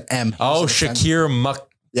began with an M. Oh, Shakir Muck.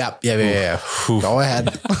 Yeah. Go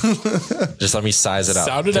ahead. Just let me size it up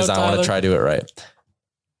Sound it because out, I want to Tyler. try to do it right.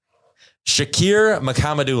 Shakir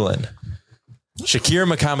Makamadulan.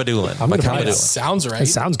 It sounds right. It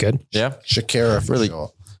sounds good. Yeah. Shakira for Really?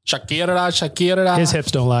 sure. Shakira. His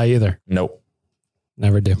hips don't lie either. Nope.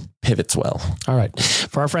 Never do. Pivots well. All right.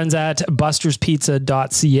 For our friends at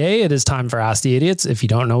busterspizza.ca, it is time for Ask the Idiots. If you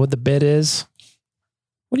don't know what the bid is,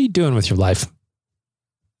 what are you doing with your life?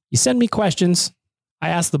 You send me questions. I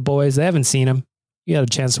ask the boys. They haven't seen them. You got a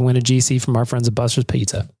chance to win a GC from our friends at Buster's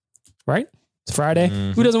Pizza. Right? It's Friday.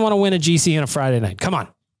 Mm-hmm. Who doesn't want to win a GC on a Friday night? Come on.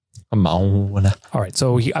 Come on. All right.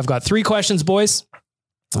 So I've got 3 questions, boys.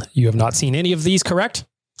 You have not seen any of these, correct?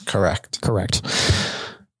 Correct.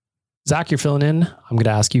 Zach, you're filling in. I'm going to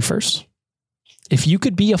ask you first. If you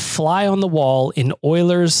could be a fly on the wall in the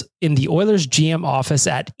Oilers GM office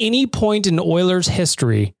at any point in Oilers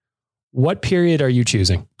history, what period are you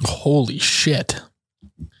choosing? Holy shit.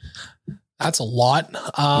 That's a lot.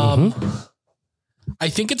 I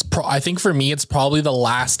think for me, it's probably the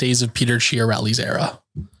last days of Peter Chiarelli's era.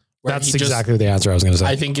 That's exactly the answer I was going to say.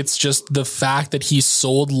 I think it's just the fact that he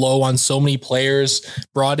sold low on so many players,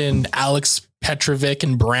 brought in Alex Petrovic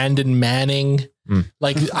and Brandon Manning.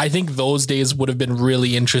 Like, I think those days would have been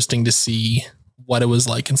really interesting to see what it was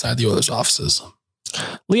like inside the Oilers offices.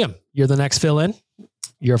 Liam, you're the next fill in.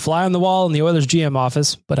 You're a fly on the wall in the Oilers GM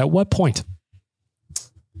office, but at what point?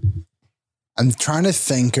 I'm trying to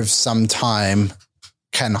think of some time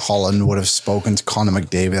Ken Holland would have spoken to Connor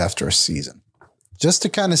McDavid after a season, just to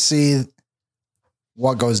kind of see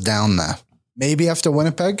what goes down there. Maybe after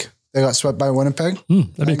Winnipeg, they got swept by Winnipeg.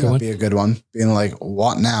 That'd be a good one. Be a good one. Being like,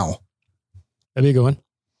 what now? That'd be a good one.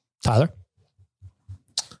 Tyler?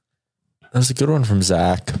 That was a good one from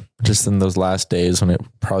Zach. Just in those last days when it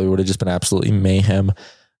probably would have just been absolutely mayhem.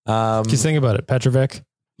 Just think about it. Petrovic,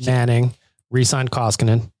 Manning, re-signed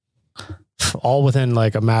Koskinen, all within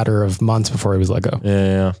like a matter of months before he was let go.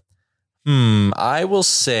 Yeah. I will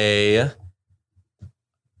say,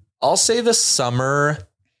 I'll say the summer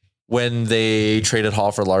when they traded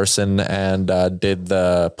Hall for Larson and did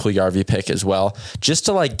the Puljujarvi pick as well, just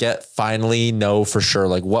to like finally know for sure,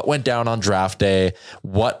 like what went down on draft day,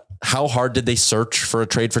 how hard did they search for a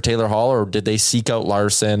trade for Taylor Hall, or did they seek out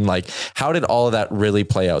Larson? Like, how did all of that really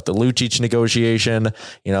play out? The Lucic negotiation,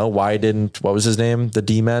 what was his name? The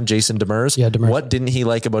D-man, Jason Demers? Yeah, Demers. What didn't he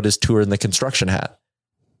like about his tour in the construction hat?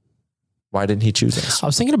 Why didn't he choose us? I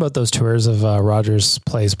was thinking about those tours of Rogers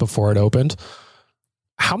Place before it opened.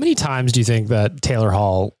 How many times do you think that Taylor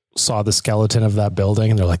Hall saw the skeleton of that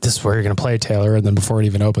building and they're like, this is where you're going to play, Taylor? And then before it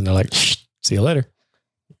even opened, they're like, see you later.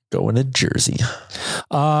 Going to Jersey.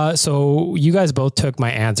 So you guys both took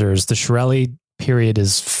my answers. The Chiarelli period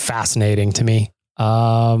is fascinating to me.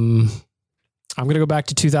 I'm going to go back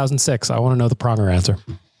to 2006. I want to know the Pronger answer.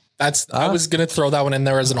 I was going to throw that one in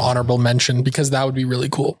there as an honorable mention because that would be really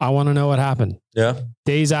cool. I want to know what happened. Yeah.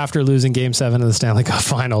 Days after losing Game 7 of the Stanley Cup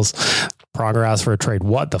Finals, Pronger asked for a trade.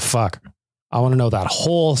 What the fuck? I want to know that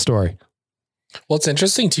whole story. Well, it's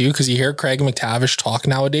interesting too, because you hear Craig McTavish talk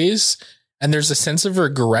nowadays, and there's a sense of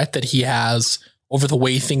regret that he has over the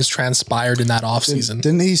way things transpired in that offseason.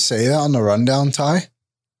 Didn't he say that on the rundown, Ty?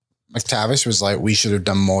 McTavish was like, we should have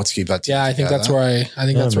done more to keep that team I think that's where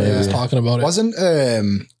he was talking about it. Wasn't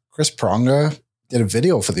Chris Pronger did a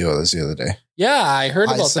video for the Oilers the other day? Yeah, I heard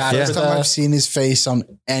about that. First time I've seen his face on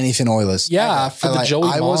anything Oilers. Yeah, for the Joey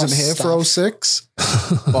Moss I wasn't here for 06,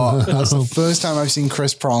 but that's the first time I've seen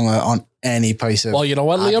Chris Pronger on any piece of you know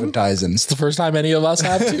what, Liam? advertising. It's the first time any of us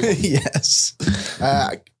have to. Yes.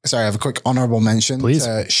 Sorry, I have a quick honorable mention. Please.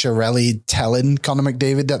 Shirelli telling Connor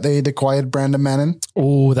McDavid that they'd acquired Brandon Manning.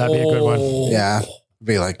 Oh, that'd be a good one. Yeah.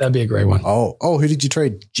 Be like, That'd be a great one. oh, who did you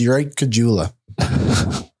trade? Drake Caggiula.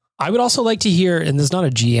 I would also like to hear, and this is not a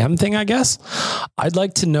GM thing, I guess. I'd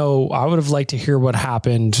like to know, I would have liked to hear what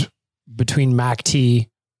happened between Mac T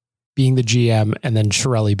being the GM and then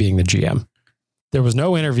Shirelli being the GM. There was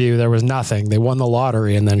no interview. There was nothing. They won the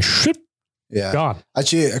lottery and then gone.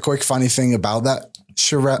 Actually, a quick funny thing about that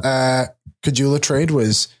Caggiula trade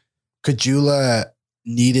was Caggiula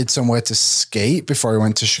needed somewhere to skate before he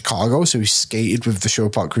went to Chicago. So he skated with the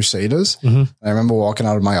Chopot Crusaders. Mm-hmm. I remember walking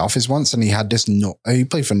out of my office once and he had this, he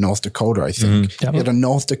played for North Dakota, I think. Mm-hmm. Yep. He had a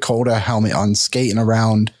North Dakota helmet on skating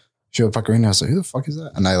around Chopot Arena. I was like, who the fuck is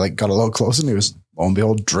that? And I got a little closer and he was, lo and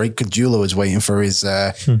behold, Drake Caggiula was waiting for his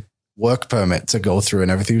work permit to go through and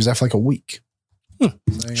everything. He was there for like a week. Should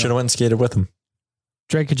have went and skated with him.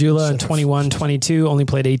 Drake Caggiula in 21-22 only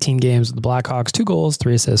played 18 games with the Blackhawks, 2 goals,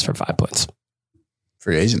 3 assists for 5 points.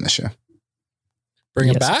 Free agent this year. Bring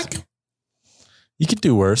him back? You could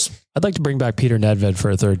do worse. I'd like to bring back Peter Nedved for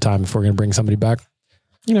a third time if we're going to bring somebody back.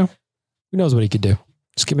 You know, who knows what he could do.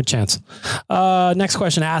 Just give him a chance. Next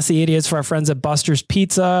question. Ask the idiots for our friends at Buster's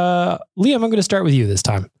Pizza. Liam, I'm going to start with you this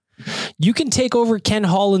time. You can take over Ken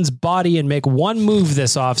Holland's body and make one move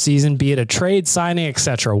this offseason, be it a trade, signing,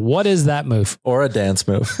 etc. What is that move? Or a dance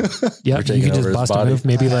move. Yep, you could just bust a move.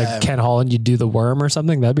 Maybe like Ken Holland, you'd do the worm or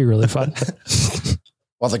something. That'd be really fun.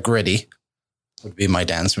 Well, the gritty would be my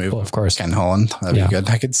dance move. Well, of course. Ken Holland. That'd be good.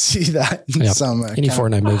 I could see that in some. Any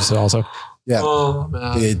Fortnite moves also. Yeah.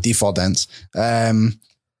 The default dance.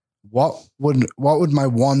 What would my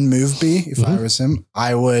one move be if I was him?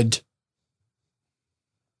 I don't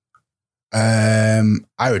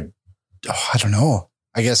know.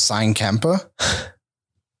 I guess sign Kemper.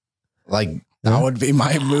 Like that would be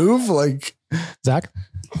my move. Like Zach.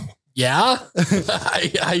 Yeah.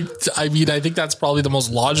 I mean, I think that's probably the most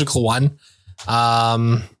logical one.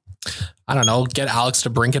 I don't know. Get Alex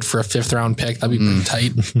DeBrincat for a 5th round pick. That'd be pretty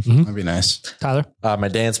tight. That'd be nice. Tyler. My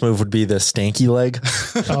dance move would be the stanky leg.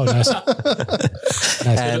 Oh, nice.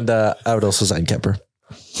 Nice. And I would also sign Kemper.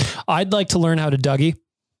 I'd like to learn how to Dougie.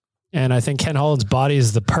 And I think Ken Holland's body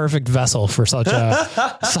is the perfect vessel for such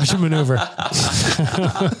a maneuver.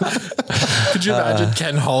 Could you imagine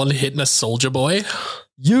Ken Holland hitting a Soldier Boy?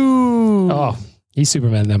 Oh, he's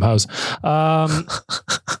Superman, them hoes.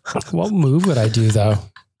 What move would I do though?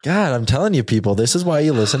 God, I'm telling you, people, this is why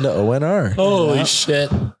you listen to ONR. Holy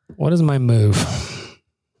shit. What is my move?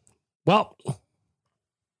 Well,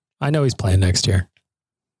 I know he's playing next year.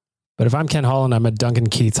 But if I'm Ken Holland, I'm at Duncan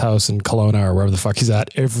Keith's house in Kelowna or wherever the fuck he's at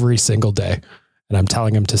every single day. And I'm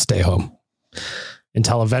telling him to stay home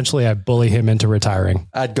until eventually I bully him into retiring.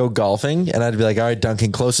 I'd go golfing and I'd be like, all right,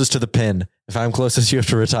 Duncan, closest to the pin. If I'm closest, you have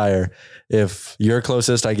to retire. If you're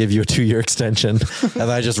closest, I give you a 2-year extension.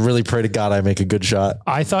 And I just really pray to God I make a good shot.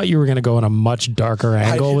 I thought you were going to go in a much darker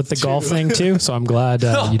angle with the golf thing too. So I'm glad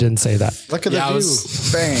you didn't say that. Look at the view.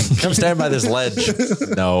 Bang. Come stand by this ledge.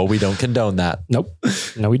 No, we don't condone that. Nope.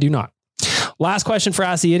 No, we do not. Last question for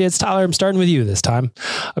Ask the Idiots. Tyler, I'm starting with you this time.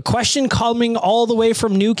 A question coming all the way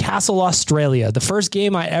from Newcastle, Australia. The first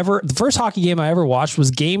hockey game I ever watched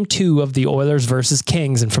was Game 2 of the Oilers versus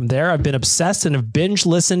Kings. And from there, I've been obsessed and have binge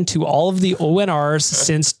listened to all of the ONRs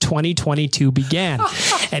since 2022 began.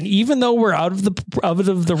 And even though we're out of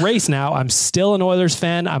the race now, I'm still an Oilers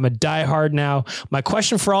fan. I'm a diehard now. My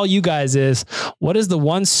question for all you guys is, what is the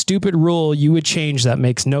one stupid rule you would change that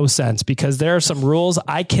makes no sense? Because there are some rules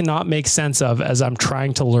I cannot make sense of as I'm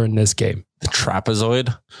trying to learn this game. The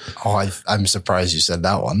trapezoid. Oh, I'm surprised you said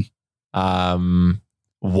that one.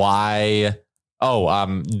 Why?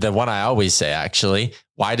 Oh, the one I always say, actually.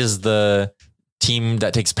 Why does the team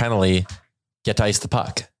that takes penalty get to ice the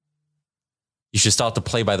puck? You should still have to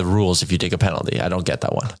play by the rules if you take a penalty. I don't get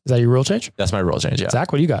that one. Is that your rule change? That's my rule change, yeah.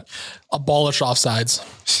 Zach, what do you got? Abolish offsides.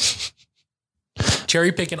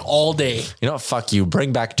 Cherry picking all day. You know what? Fuck you.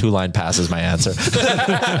 Bring back 2-line passes, my answer.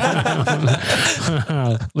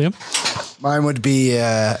 Liam? Mine would be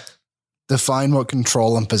the define what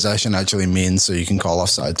control and possession actually means so you can call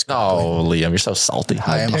offsides. Oh, Liam, you're so salty.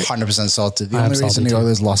 I am 100% salty. The only reason the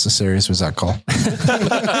Oilers lost the series was that call.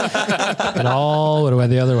 It all would have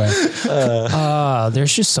went the other way.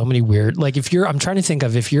 There's just so many weird, like I'm trying to think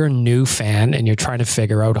of if you're a new fan and you're trying to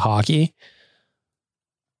figure out hockey,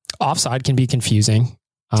 offside can be confusing.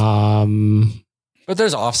 But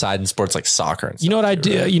there's offside in sports like soccer. And you know what I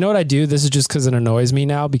do? Right? You know what I do? This is just because it annoys me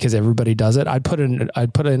now because everybody does it. I'd put it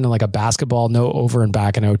in like a basketball, no over and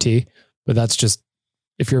back in OT. But that's just,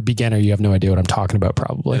 if you're a beginner, you have no idea what I'm talking about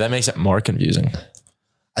probably. Yeah, that makes it more confusing.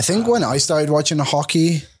 I think when I started watching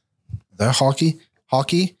hockey,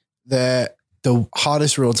 the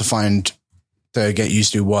hardest rule to get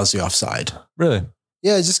used to was the offside. Really?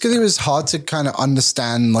 Yeah, just because it was hard to kind of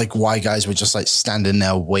understand like why guys were just like standing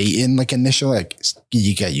there waiting like initially. Like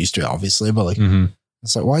you get used to it obviously, but like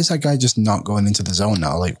it's like, why is that guy just not going into the zone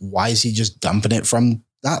now? Like why is he just dumping it from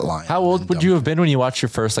that line? How old would you have been when you watched your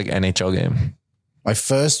first like NHL game? My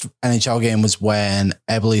first NHL game was when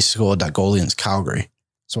Eberle scored that goal against Calgary.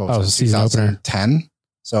 So it was season opener. 2010.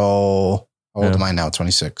 So how old am I now?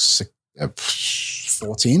 26,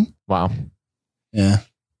 14. Wow. Yeah.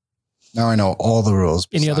 Now I know all the rules.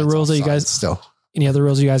 Any other rules that you guys Any other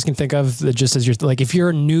rules you guys can think of that just as you're like, if you're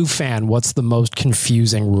a new fan, what's the most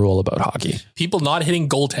confusing rule about hockey? People not hitting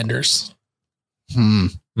goaltenders.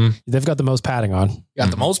 They've got the most padding on. You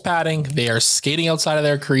got the most padding. They are skating outside of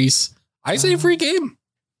their crease. I say free game.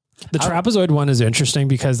 The trapezoid one is interesting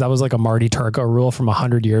because that was like a Marty Turco rule from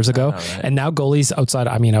 100 years ago. Right. And now goalies outside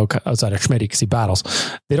of Schmidt, because he battles,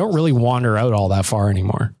 they don't really wander out all that far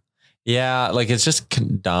anymore. Yeah, like it's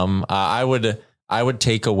just dumb. I would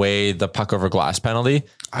take away the puck over glass penalty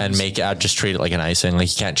and just treat it like an icing. Like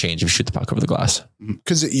you can't change if you shoot the puck over the glass.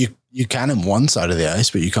 Because you can on one side of the ice,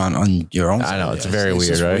 but you can't on your own side. I know, it's very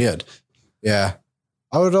weird, right? Weird. Yeah.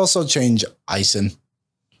 I would also change icing,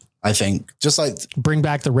 I think. Just like bring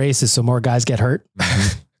back the races so more guys get hurt.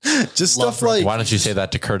 Just stuff like... Why don't you say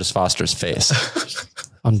that to Curtis Foster's face?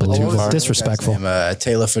 Unbelievable. Disrespectful.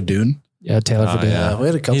 Taylor Fadoon. Yeah, Taylor Fadoon. Yeah, we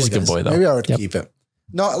had a couple. He's a good boy though. Maybe I would keep it.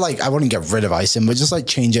 Not like I wouldn't get rid of icing, but just like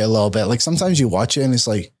change it a little bit. Like sometimes you watch it and it's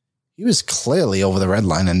like he was clearly over the red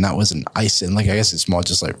line and that wasn't icing. Like I guess it's more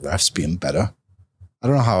just like refs being better. I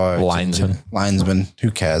don't know how linesman.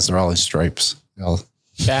 Who cares? They're all in stripes.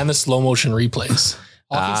 Ban the slow motion replays.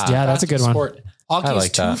 Yeah, that's a good one. Hockey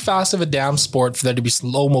is too fast of a damn sport for there to be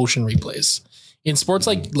slow motion replays. In sports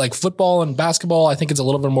like football and basketball, I think it's a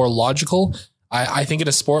little bit more logical. I think in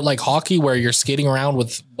a sport like hockey where you're skating around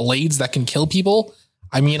with blades that can kill people,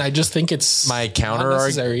 I mean, I just think it's my counter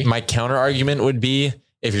argument would be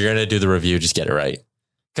if you're going to do the review, just get it right.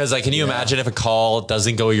 Because like, can you imagine if a call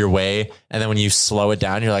doesn't go your way and then when you slow it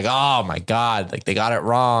down, you're like, oh my God, like they got it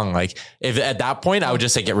wrong. Like if at that point, I would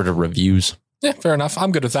just say get rid of reviews. Yeah, fair enough.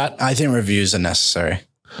 I'm good with that. I think reviews are necessary.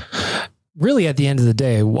 Really, at the end of the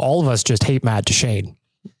day, all of us just hate Matt Duchene.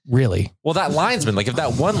 Really? Well, that linesman, like if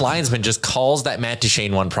that one linesman just calls that Matt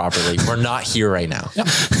Duchene one properly, we're not here right now. Yep.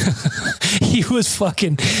 He was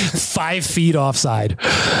fucking 5 feet offside.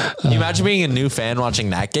 Can you imagine being a new fan watching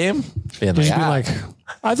that game? Being like,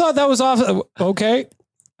 I thought that was off. Okay.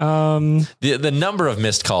 The number of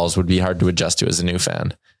missed calls would be hard to adjust to as a new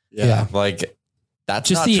fan. Yeah. Like that's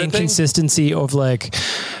just the inconsistency of like,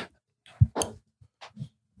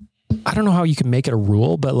 I don't know how you can make it a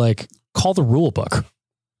rule, but like call the rule book.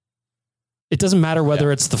 It doesn't matter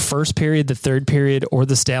whether it's the first period, the third period, or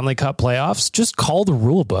the Stanley Cup playoffs. Just call the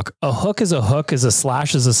rule book. A hook is a hook, is a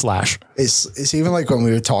slash is a slash. It's even like when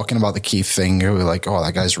we were talking about the Keith thing, we were like, oh,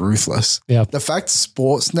 that guy's ruthless. Yeah. The fact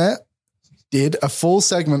Sportsnet did a full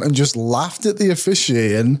segment and just laughed at the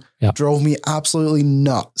officiating drove me absolutely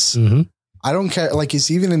nuts. Mm-hmm. I don't care. Like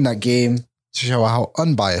it's even in that game to show how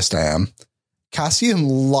unbiased I am. Cassian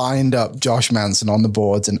lined up Josh Manson on the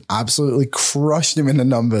boards and absolutely crushed him in the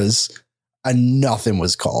numbers. And nothing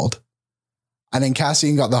was called. And then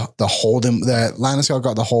Cassian got the hold, the Landeskog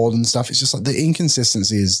got the hold and stuff. It's just like the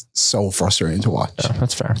inconsistency is so frustrating to watch. Yeah,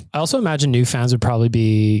 that's fair. I also imagine new fans would probably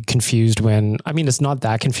be confused when, I mean, it's not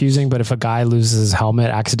that confusing, but if a guy loses his helmet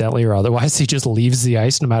accidentally or otherwise, he just leaves the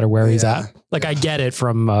ice no matter where he's at. Like I get it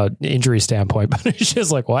from an injury standpoint, but it's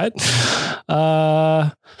just like, what?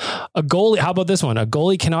 A goalie, how about this one? A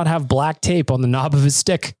goalie cannot have black tape on the knob of his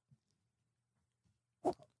stick.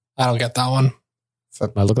 I don't get that one.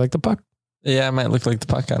 That might look like the puck. Yeah, it might look like the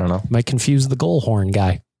puck. I don't know. Might confuse the goal horn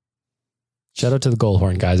guy. Shout out to the goal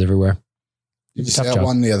horn guys everywhere. Did you see that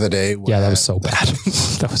one the other day? Yeah, that was so bad.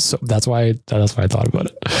 That's why I thought about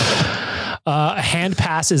it. A hand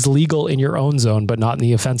pass is legal in your own zone, but not in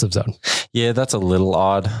the offensive zone. Yeah, that's a little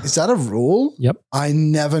odd. Is that a rule? Yep. I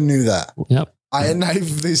never knew that. Yep.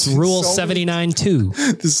 This Rule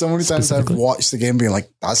 79-2. There's so many times I've watched the game being like,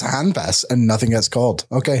 that's a hand pass and nothing gets called.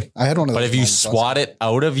 Okay. I had one of those. But if you swat it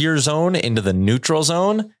out of your zone into the neutral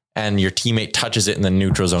zone and your teammate touches it in the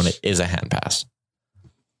neutral zone, it is a hand pass.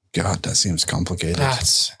 God, that seems complicated.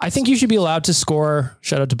 I think you should be allowed to score.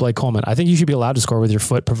 Shout out to Blake Coleman. I think you should be allowed to score with your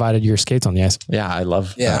foot, provided your skates on the ice. Yeah, I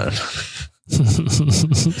love that.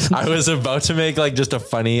 I was about to make like just a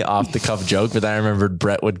funny off the cuff joke, but then I remembered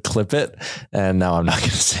Brett would clip it, and now I'm not going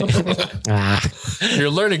to say it. You're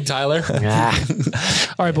learning, Tyler.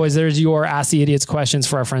 All right, boys, there's your Ask the Idiots questions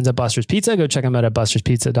for our friends at Buster's Pizza. Go check them out at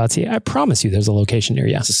busterspizza.ca. I promise you there's a location near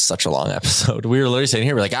you. This is such a long episode. We were literally sitting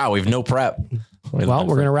here, we're like, we have no prep. Well,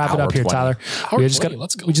 we're going to wrap it up here, Tyler. We just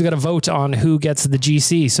got to vote on who gets the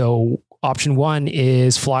GC. So option 1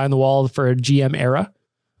 is fly on the wall for a GM era.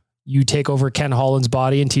 You take over Ken Holland's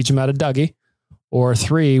body and teach him how to Dougie. Or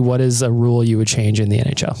 3, what is a rule you would change in the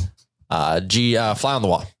NHL? Fly on the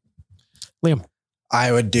wall. Liam.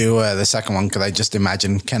 I would do the second one because I just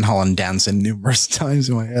imagine Ken Holland dancing numerous times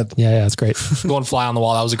in my head. Yeah, that's great. Going fly on the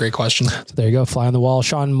wall. That was a great question. So there you go. Fly on the wall.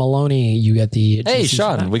 Sean Maloney, you get the... Hey,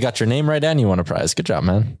 Sean, we got your name right and you won a prize. Good job,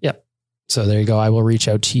 man. Yep. So there you go. I will reach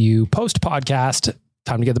out to you post-podcast.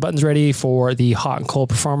 Time to get the buttons ready for the hot and cold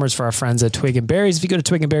performers for our friends at Twig and Berries. If you go to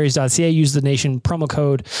twigandberries.ca, use the promo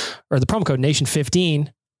code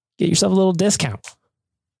Nation15, get yourself a little discount.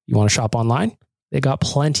 You want to shop online? They got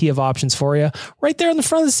plenty of options for you right there on the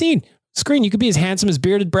front of the screen. You could be as handsome as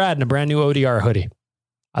Bearded Brad in a brand new ODR hoodie.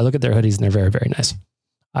 I look at their hoodies and they're very, very nice.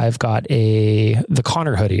 I've got the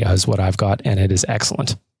Connor hoodie is what I've got, and it is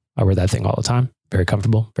excellent. I wear that thing all the time. Very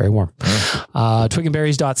comfortable, very warm.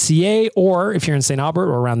 Twigandberries.ca, or if you're in St. Albert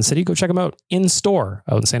or around the city, go check them out in store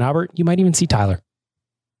out in St. Albert. You might even see Tyler.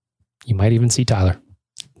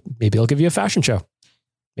 Maybe he'll give you a fashion show.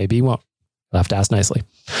 Maybe he won't. You'll have to ask nicely.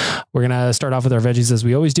 We're going to start off with our veggies as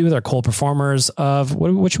we always do with our cold performers of...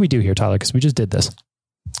 What should we do here, Tyler? Because we just did this.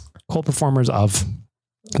 Cold performers of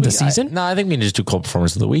the season? I think we need to just do cold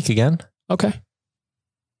performers of the week again. Okay.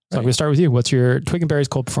 So I'm going to start with you. What's your Twig and Berries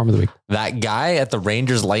cold performer of the week? That guy at the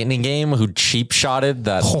Rangers Lightning game who cheap shotted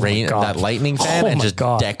that Lightning fan and just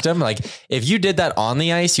decked him. Like if you did that on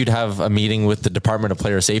the ice, you'd have a meeting with the Department of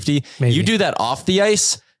Player Safety. Maybe. You do that off the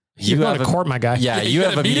ice... You're going to court, my guy. Yeah, you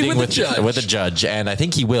have a meeting with a judge, and I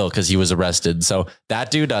think he will because he was arrested. So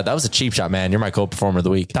that dude, that was a cheap shot, man. You're my cold performer of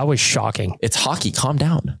the week. That was shocking. It's hockey. Calm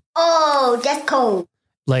down. Oh, that's cold.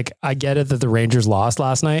 Like, I get it that the Rangers lost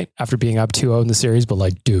last night after being up 2-0 in the series, but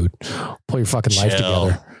like, dude, pull your fucking life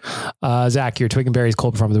together. Zach, your Twig and Berries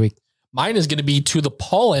cold performer of the week. Mine is going to be to the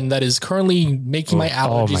pollen that is currently making my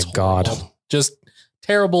allergies. Oh my God. Horrible. Just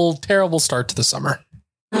terrible, terrible start to the summer.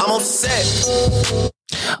 I'm upset.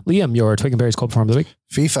 Liam, your Twig and Berries cold performer of the week.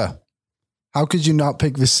 FIFA. How could you not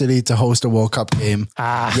pick the city to host a World Cup game?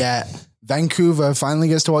 Yeah, Vancouver finally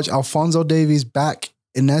gets to watch Alphonso Davies back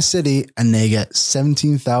in their city, and they get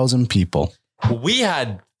 17,000 people. We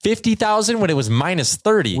had 50,000 when it was minus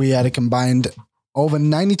 30. We had a combined over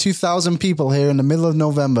 92,000 people here in the middle of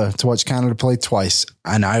November to watch Canada play twice,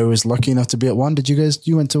 and I was lucky enough to be at one. Did you guys?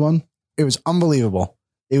 You went to one? It was unbelievable.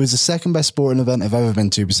 It was the second best sporting event I've ever been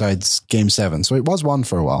to besides Game 7. So it was one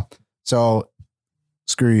for a while. So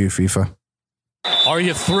screw you, FIFA. Are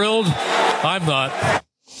you thrilled? I'm not.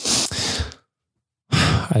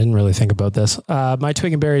 I didn't really think about this. My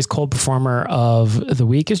Twig and Berries cold performer of the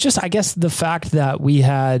week is just, I guess, the fact that we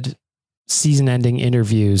had season-ending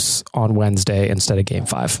interviews on Wednesday instead of Game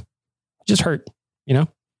 5. Just hurt,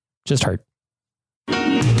 Just hurt. You're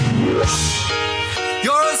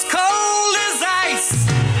as cold as ice.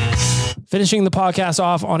 Finishing the podcast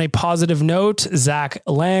off on a positive note, Zach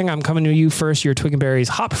Lang, I'm coming to you first. Your Twig and Berries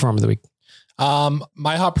hot performer of the week.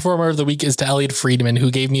 My hot performer of the week is to Elliot Friedman, who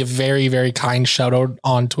gave me a very, very kind shout out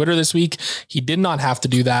on Twitter this week. He did not have to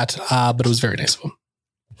do that, but it was very nice of him.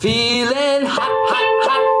 Feeling hot, hot,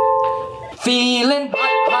 hot. Feeling hot,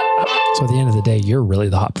 hot, hot. So at the end of the day, you're really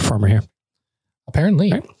the hot performer here.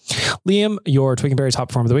 Apparently. Right. Liam, your Twig and Berries hot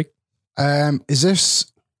performer of the week.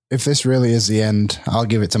 If this really is the end, I'll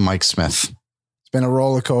give it to Mike Smith. It's been a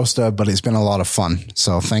roller coaster, but it's been a lot of fun.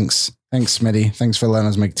 So thanks, Smitty. Thanks for letting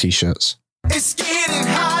us make t-shirts. It's getting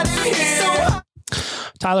hot in here.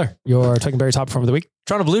 Tyler, your Twig and Berry top performer of the week.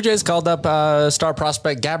 Toronto Blue Jays called up star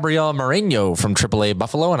prospect Gabriel Moreno from AAA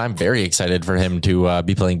Buffalo, and I'm very excited for him to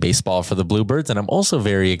be playing baseball for the Bluebirds. And I'm also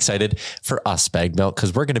very excited for us, Bag Milk,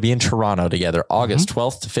 because we're going to be in Toronto together August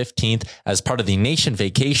 12th to 15th as part of the Nation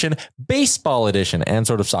Vacation Baseball Edition and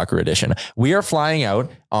sort of Soccer Edition. We are flying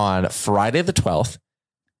out on Friday the 12th.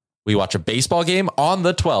 We watch a baseball game on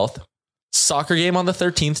the 12th, soccer game on the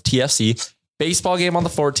 13th, TFC, baseball game on the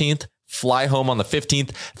 14th, fly home on the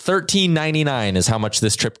 15th. $13.99 is how much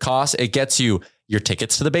this trip costs. It gets you your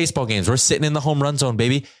tickets to the baseball games. We're sitting in the home run zone,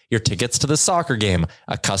 baby. Your tickets to the soccer game,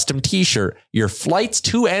 a custom t-shirt, your flights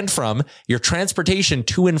to and from, your transportation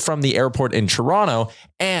to and from the airport in Toronto,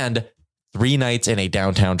 and 3 nights in a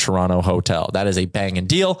downtown Toronto hotel. That is a banging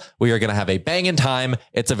deal. We are going to have a banging time.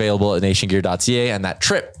 It's available at nationgear.ca, and that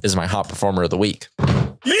trip is my hot performer of the week.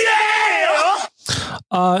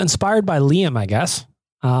 Inspired by Liam, I guess.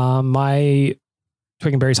 My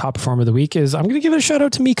Twig and Berry's hot performer of the week is I'm going to give it a shout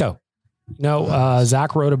out to Mikko.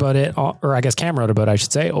 Zach wrote about it, or I guess Cam wrote about it, I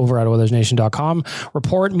should say, over at OilersNation.com.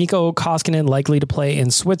 Report Mikko Koskinen likely to play in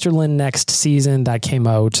Switzerland next season. That came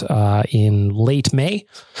out in late May.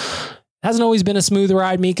 Hasn't always been a smooth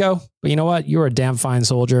ride, Mikko, but you know what? You're a damn fine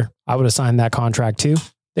soldier. I would have signed that contract too.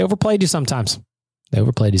 They overplayed you sometimes.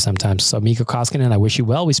 So Mikko Koskinen, I wish you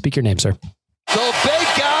well. We speak your name, sir. The big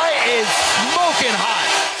guy is smoking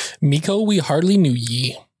hot. Mikko, we hardly knew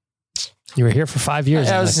ye. You were here for 5 years.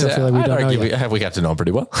 I still feel like we don't know you. We got to know him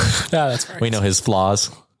pretty well. Yeah, that's right. We know his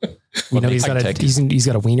flaws. We know he's got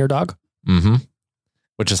a wiener dog. Mm-hmm.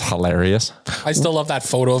 Which is hilarious. I still love that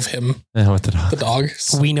photo of him with the dog.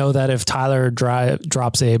 We know that if Tyler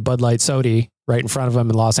drops a Bud Light Sody right in front of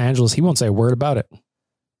him in Los Angeles, he won't say a word about it.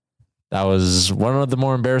 That was one of the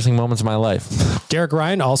more embarrassing moments of my life. Derek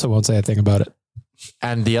Ryan also won't say a thing about it.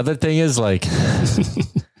 And the other thing is like,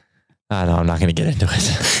 I know I'm not going to get into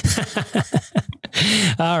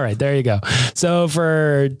it. All right, there you go. So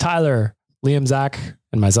for Tyler, Liam, Zach,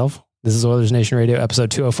 and myself, this is Oilers Nation Radio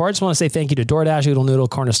episode 204. I just want to say thank you to DoorDash, Oodle Noodle,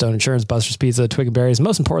 Cornerstone Insurance, Buster's Pizza, Twig and Berries.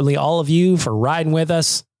 Most importantly, all of you for riding with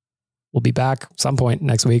us. We'll be back some point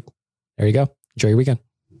next week. There you go. Enjoy your weekend.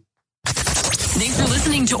 Thanks for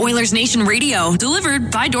listening to Oilers Nation Radio, delivered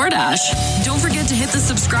by DoorDash. Don't forget to hit the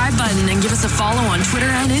subscribe button and give us a follow on Twitter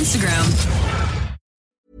and Instagram.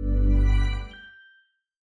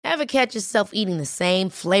 Ever catch yourself eating the same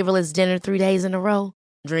flavorless dinner 3 days in a row?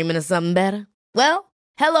 Dreaming of something better? Well,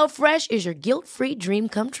 HelloFresh is your guilt-free dream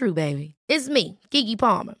come true, baby. It's me, Keke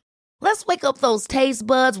Palmer. Let's wake up those taste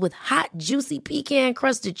buds with hot, juicy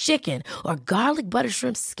pecan-crusted chicken or garlic butter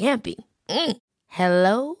shrimp scampi.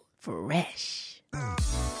 Hello Fresh.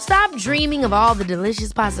 Stop dreaming of all the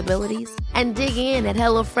delicious possibilities and dig in at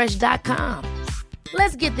HelloFresh.com.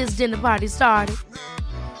 Let's get this dinner party started.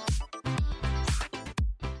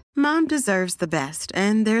 Mom deserves the best,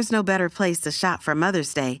 and there's no better place to shop for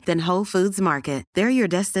Mother's Day than Whole Foods Market. They're your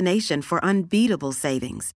destination for unbeatable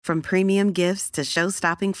savings, from premium gifts to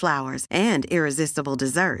show-stopping flowers and irresistible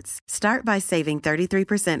desserts. Start by saving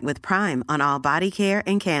 33% with Prime on all body care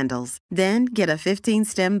and candles. Then get a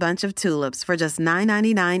 15-stem bunch of tulips for just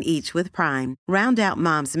 $9.99 each with Prime. Round out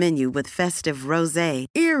Mom's menu with festive rosé,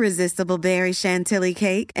 irresistible berry chantilly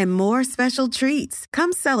cake, and more special treats.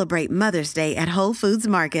 Come celebrate Mother's Day at Whole Foods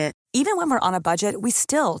Market. Even when we're on a budget, we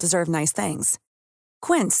still deserve nice things.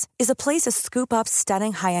 Quince is a place to scoop up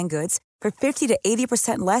stunning high-end goods for 50 to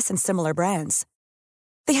 80% less than similar brands.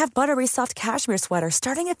 They have buttery soft cashmere sweaters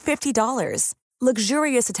starting at $50,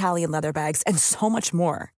 luxurious Italian leather bags, and so much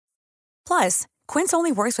more. Plus, Quince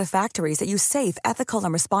only works with factories that use safe, ethical,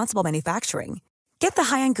 and responsible manufacturing. Get the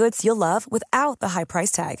high-end goods you'll love without the high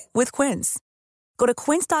price tag with Quince. Go to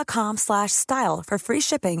quince.com/style for free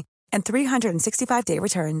shipping and 365-day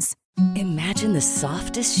returns. Imagine the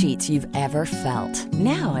softest sheets you've ever felt.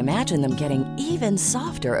 Now imagine them getting even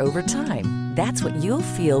softer over time. That's what you'll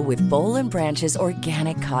feel with Boll & Branch's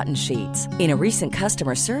organic cotton sheets. In a recent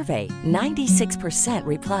customer survey, 96%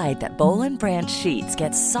 replied that Boll & Branch sheets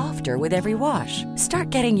get softer with every wash. Start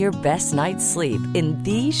getting your best night's sleep in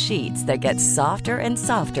these sheets that get softer and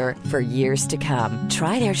softer for years to come.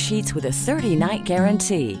 Try their sheets with a 30-night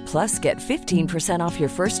guarantee. Plus, get 15% off your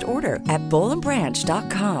first order at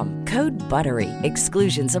bollandbranch.com. Code BUTTERY.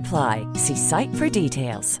 Exclusions apply. See site for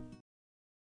details.